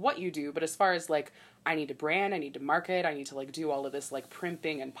 like, what you do. But as far as, like, I need to brand, I need to market, I need to, like, do all of this, like,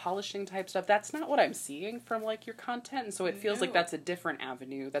 primping and polishing type stuff, that's not what I'm seeing from, like, your content, and so it feels like that's a different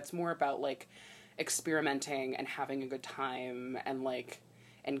avenue. That's more about, like, experimenting and having a good time and, like,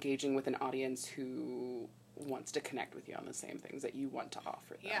 engaging with an audience who wants to connect with you on the same things that you want to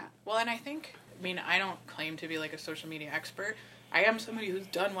offer them. Yeah. Well, and I think, I mean, I don't claim to be, like, a social media expert. I am somebody who's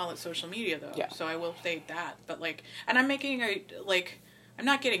done well at social media, though. Yeah. So I will say that. But, like, and I'm making I'm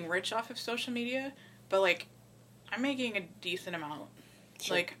not getting rich off of social media, but, like, I'm making a decent amount.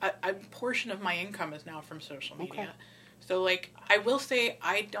 Sure. Like, a portion of my income is now from social media. Okay. So, like, I will say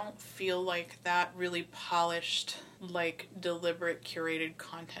I don't feel like that really polished, like, deliberate, curated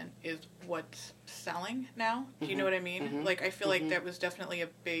content is what's selling now. Do you know what I mean? Mm-hmm. Like, I feel like that was definitely a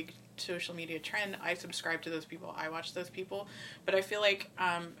big social media trend. I subscribe to those people. I watch those people. But I feel like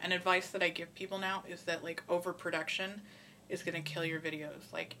an advice that I give people now is that, like, overproduction is going to kill your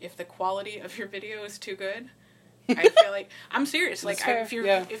videos. Like, if the quality of your video is too good, I feel like... I'm serious. Like, if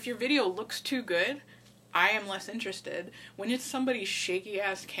your video looks too good, I am less interested. When it's somebody's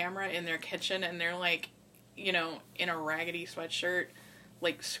shaky-ass camera in their kitchen and they're, like, you know, in a raggedy sweatshirt,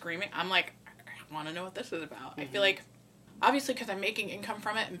 like, screaming, I'm like, I want to know what this is about. I feel like, obviously, because I'm making income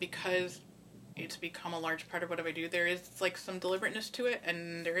from it and because it's become a large part of what I do, there is, like, some deliberateness to it,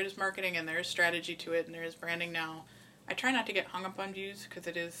 and there is marketing, and there is strategy to it, and there is branding now. I try not to get hung up on views because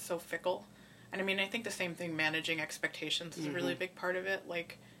it is so fickle. And, I mean, I think the same thing, managing expectations is a really big part of it.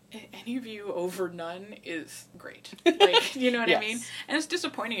 Like, any view over none is great. Like, you know what I mean? And it's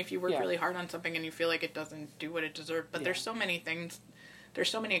disappointing if you work really hard on something and you feel like it doesn't do what it deserves. But there's so many things, there's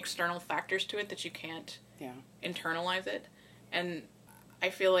so many external factors to it that you can't internalize it. And I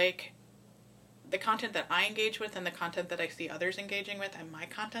feel like the content that I engage with and the content that I see others engaging with, and my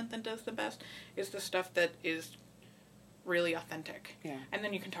content that does the best, is the stuff that is really authentic. Yeah. And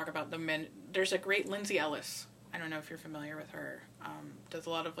then you can talk about the men. There's a great Lindsay Ellis I don't know if you're familiar with her, does a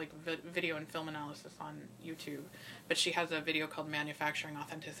lot of like video and film analysis on YouTube, but she has a video called Manufacturing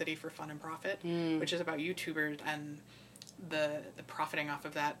Authenticity for Fun and Profit, which is about YouTubers and the profiting off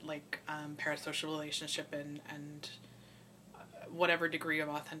of that, like parasocial relationship and whatever degree of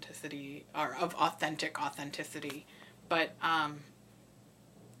authenticity or of authentic authenticity. But I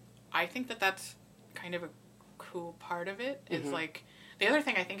think that that's kind of a cool part of it. It's like, the other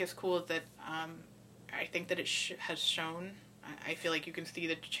thing I think is cool is that I think that it has shown, I feel like you can see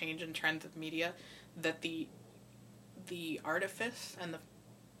the change in trends of media, that the artifice and the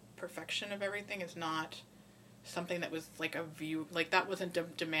perfection of everything is not something that was like a view, like that wasn't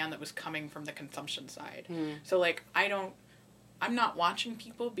demand that was coming from the consumption side. So like I'm not watching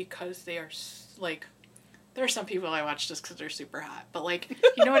people because they are like, there are some people I watch just because they're super hot, but like,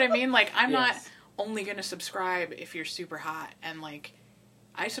 you know what I mean? Like I'm not only going to subscribe if you're super hot, and like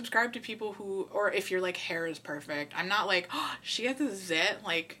I subscribe to people who, or if your like hair is perfect. I'm not like, oh, she has a zit,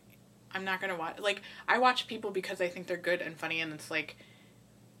 like I'm not going to watch, like I watch people because I think they're good and funny, and it's like,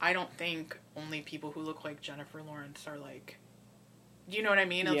 I don't think only people who look like Jennifer Lawrence are like, you know what I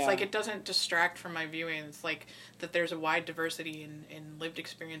mean? It's like, it doesn't distract from my viewing. It's like that there's a wide diversity in lived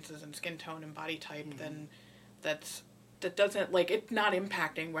experiences and skin tone and body type, then that doesn't, like, it's not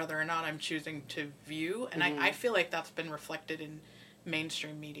impacting whether or not I'm choosing to view. And I feel like that's been reflected in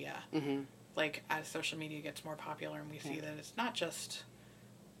mainstream media. Like, as social media gets more popular and we see that it's not just,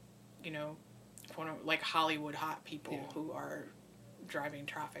 you know, like Hollywood hot people who are driving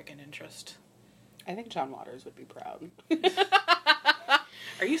traffic and interest. I think John Waters would be proud.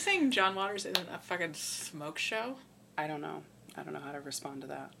 Are you saying John Waters isn't a fucking smoke show? I don't know how to respond to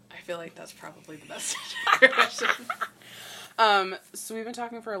that. I feel like that's probably the best. So we've been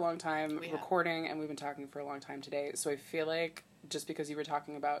talking for a long time, recording, and we've been talking for a long time today. So I feel like just because you were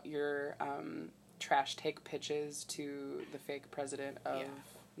talking about your trash take pitches to the fake president of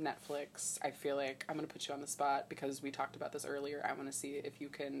Netflix, I feel like I'm going to put you on the spot because we talked about this earlier. I want to see if you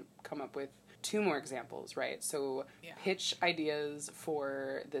can come up with 2 more examples, right? So pitch ideas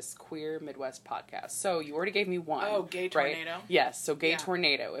for this queer Midwest podcast. So you already gave me one. Oh, Gay Tornado. Right? Yes, so Gay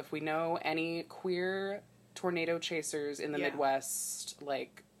Tornado. If we know any queer tornado chasers in the Midwest,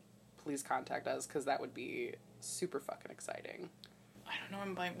 like, please contact us, because that would be super fucking exciting. I don't know,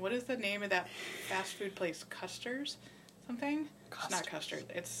 I'm blank. What is the name of that fast food place? Custer's? Something? It's not Custard.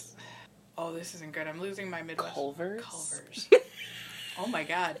 It's... Oh, this isn't good. I'm losing my Midwest. Culver's. Oh my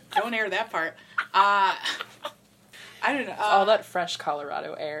god. Don't air that part. I don't know. All that fresh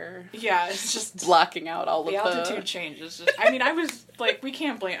Colorado air. Yeah, it's just... blocking out all the of altitude changes. Just, I mean, I was, like, we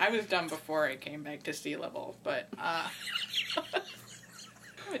can't blame... I was done before I came back to sea level, but, I'm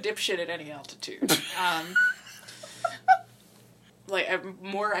a dipshit at any altitude. Like,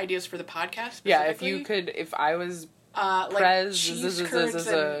 more ideas for the podcast? Yeah, if you could... If I was... like cheese curds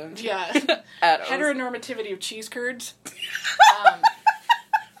and, heteronormativity of cheese curds.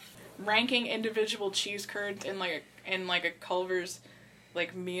 Ranking individual cheese curds in like a Culver's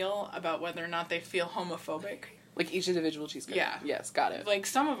like meal about whether or not they feel homophobic. Like each individual cheese curd. Yeah. Yes, got it. Like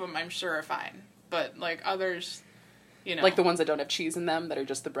some of them I'm sure are fine, but like others, you know. Like the ones that don't have cheese in them that are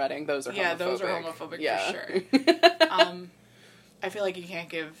just the breading, those are homophobic. Yeah, those are homophobic for sure. I feel like you can't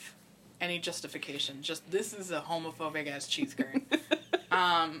give any justification. Just, this is a homophobic ass cheese curd.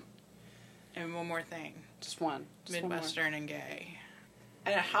 And one more thing. Just one. Midwestern and gay.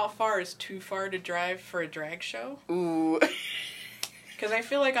 And how far is too far to drive for a drag show? Ooh. Because I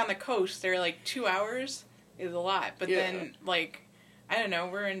feel like on the coast, they're like 2 hours is a lot. But then, like, I don't know,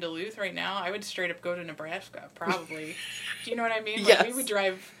 we're in Duluth right now. I would straight up go to Nebraska, probably. Do you know what I mean? Like, we would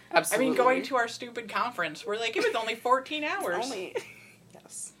drive. Absolutely. I mean, going to our stupid conference, we're like, it was only 14 hours.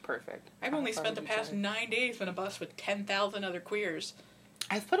 Yes, perfect. I've only spent the past 9 days in a bus with 10,000 other queers.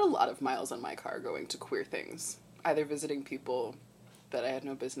 I've put a lot of miles on my car going to queer things. Either visiting people that I had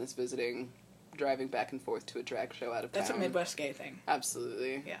no business visiting, driving back and forth to a drag show out of town. That's a Midwest gay thing.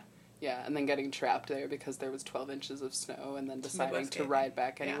 Absolutely. Yeah. Yeah, and then getting trapped there because there was 12 inches of snow, and then deciding to ride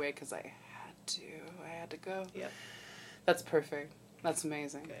back anyway because I had to go. Yep. That's perfect. That's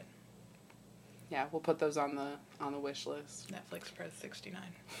amazing. Good. Yeah, we'll put those on the wish list. Netflix Press 69.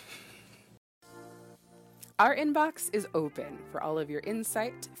 Our inbox is open for all of your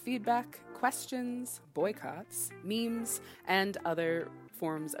insight, feedback, questions, boycotts, memes, and other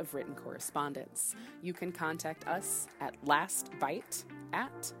forms of written correspondence. You can contact us at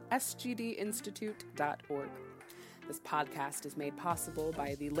lastbite@sgdinstitute.org. This podcast is made possible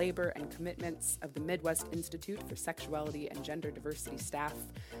by the labor and commitments of the Midwest Institute for Sexuality and Gender Diversity staff.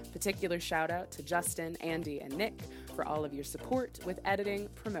 Particular shout out to Justin, Andy, and Nick for all of your support with editing,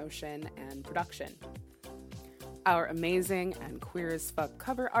 promotion, and production. Our amazing and queer as fuck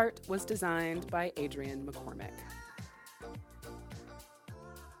cover art was designed by Adrian McCormick.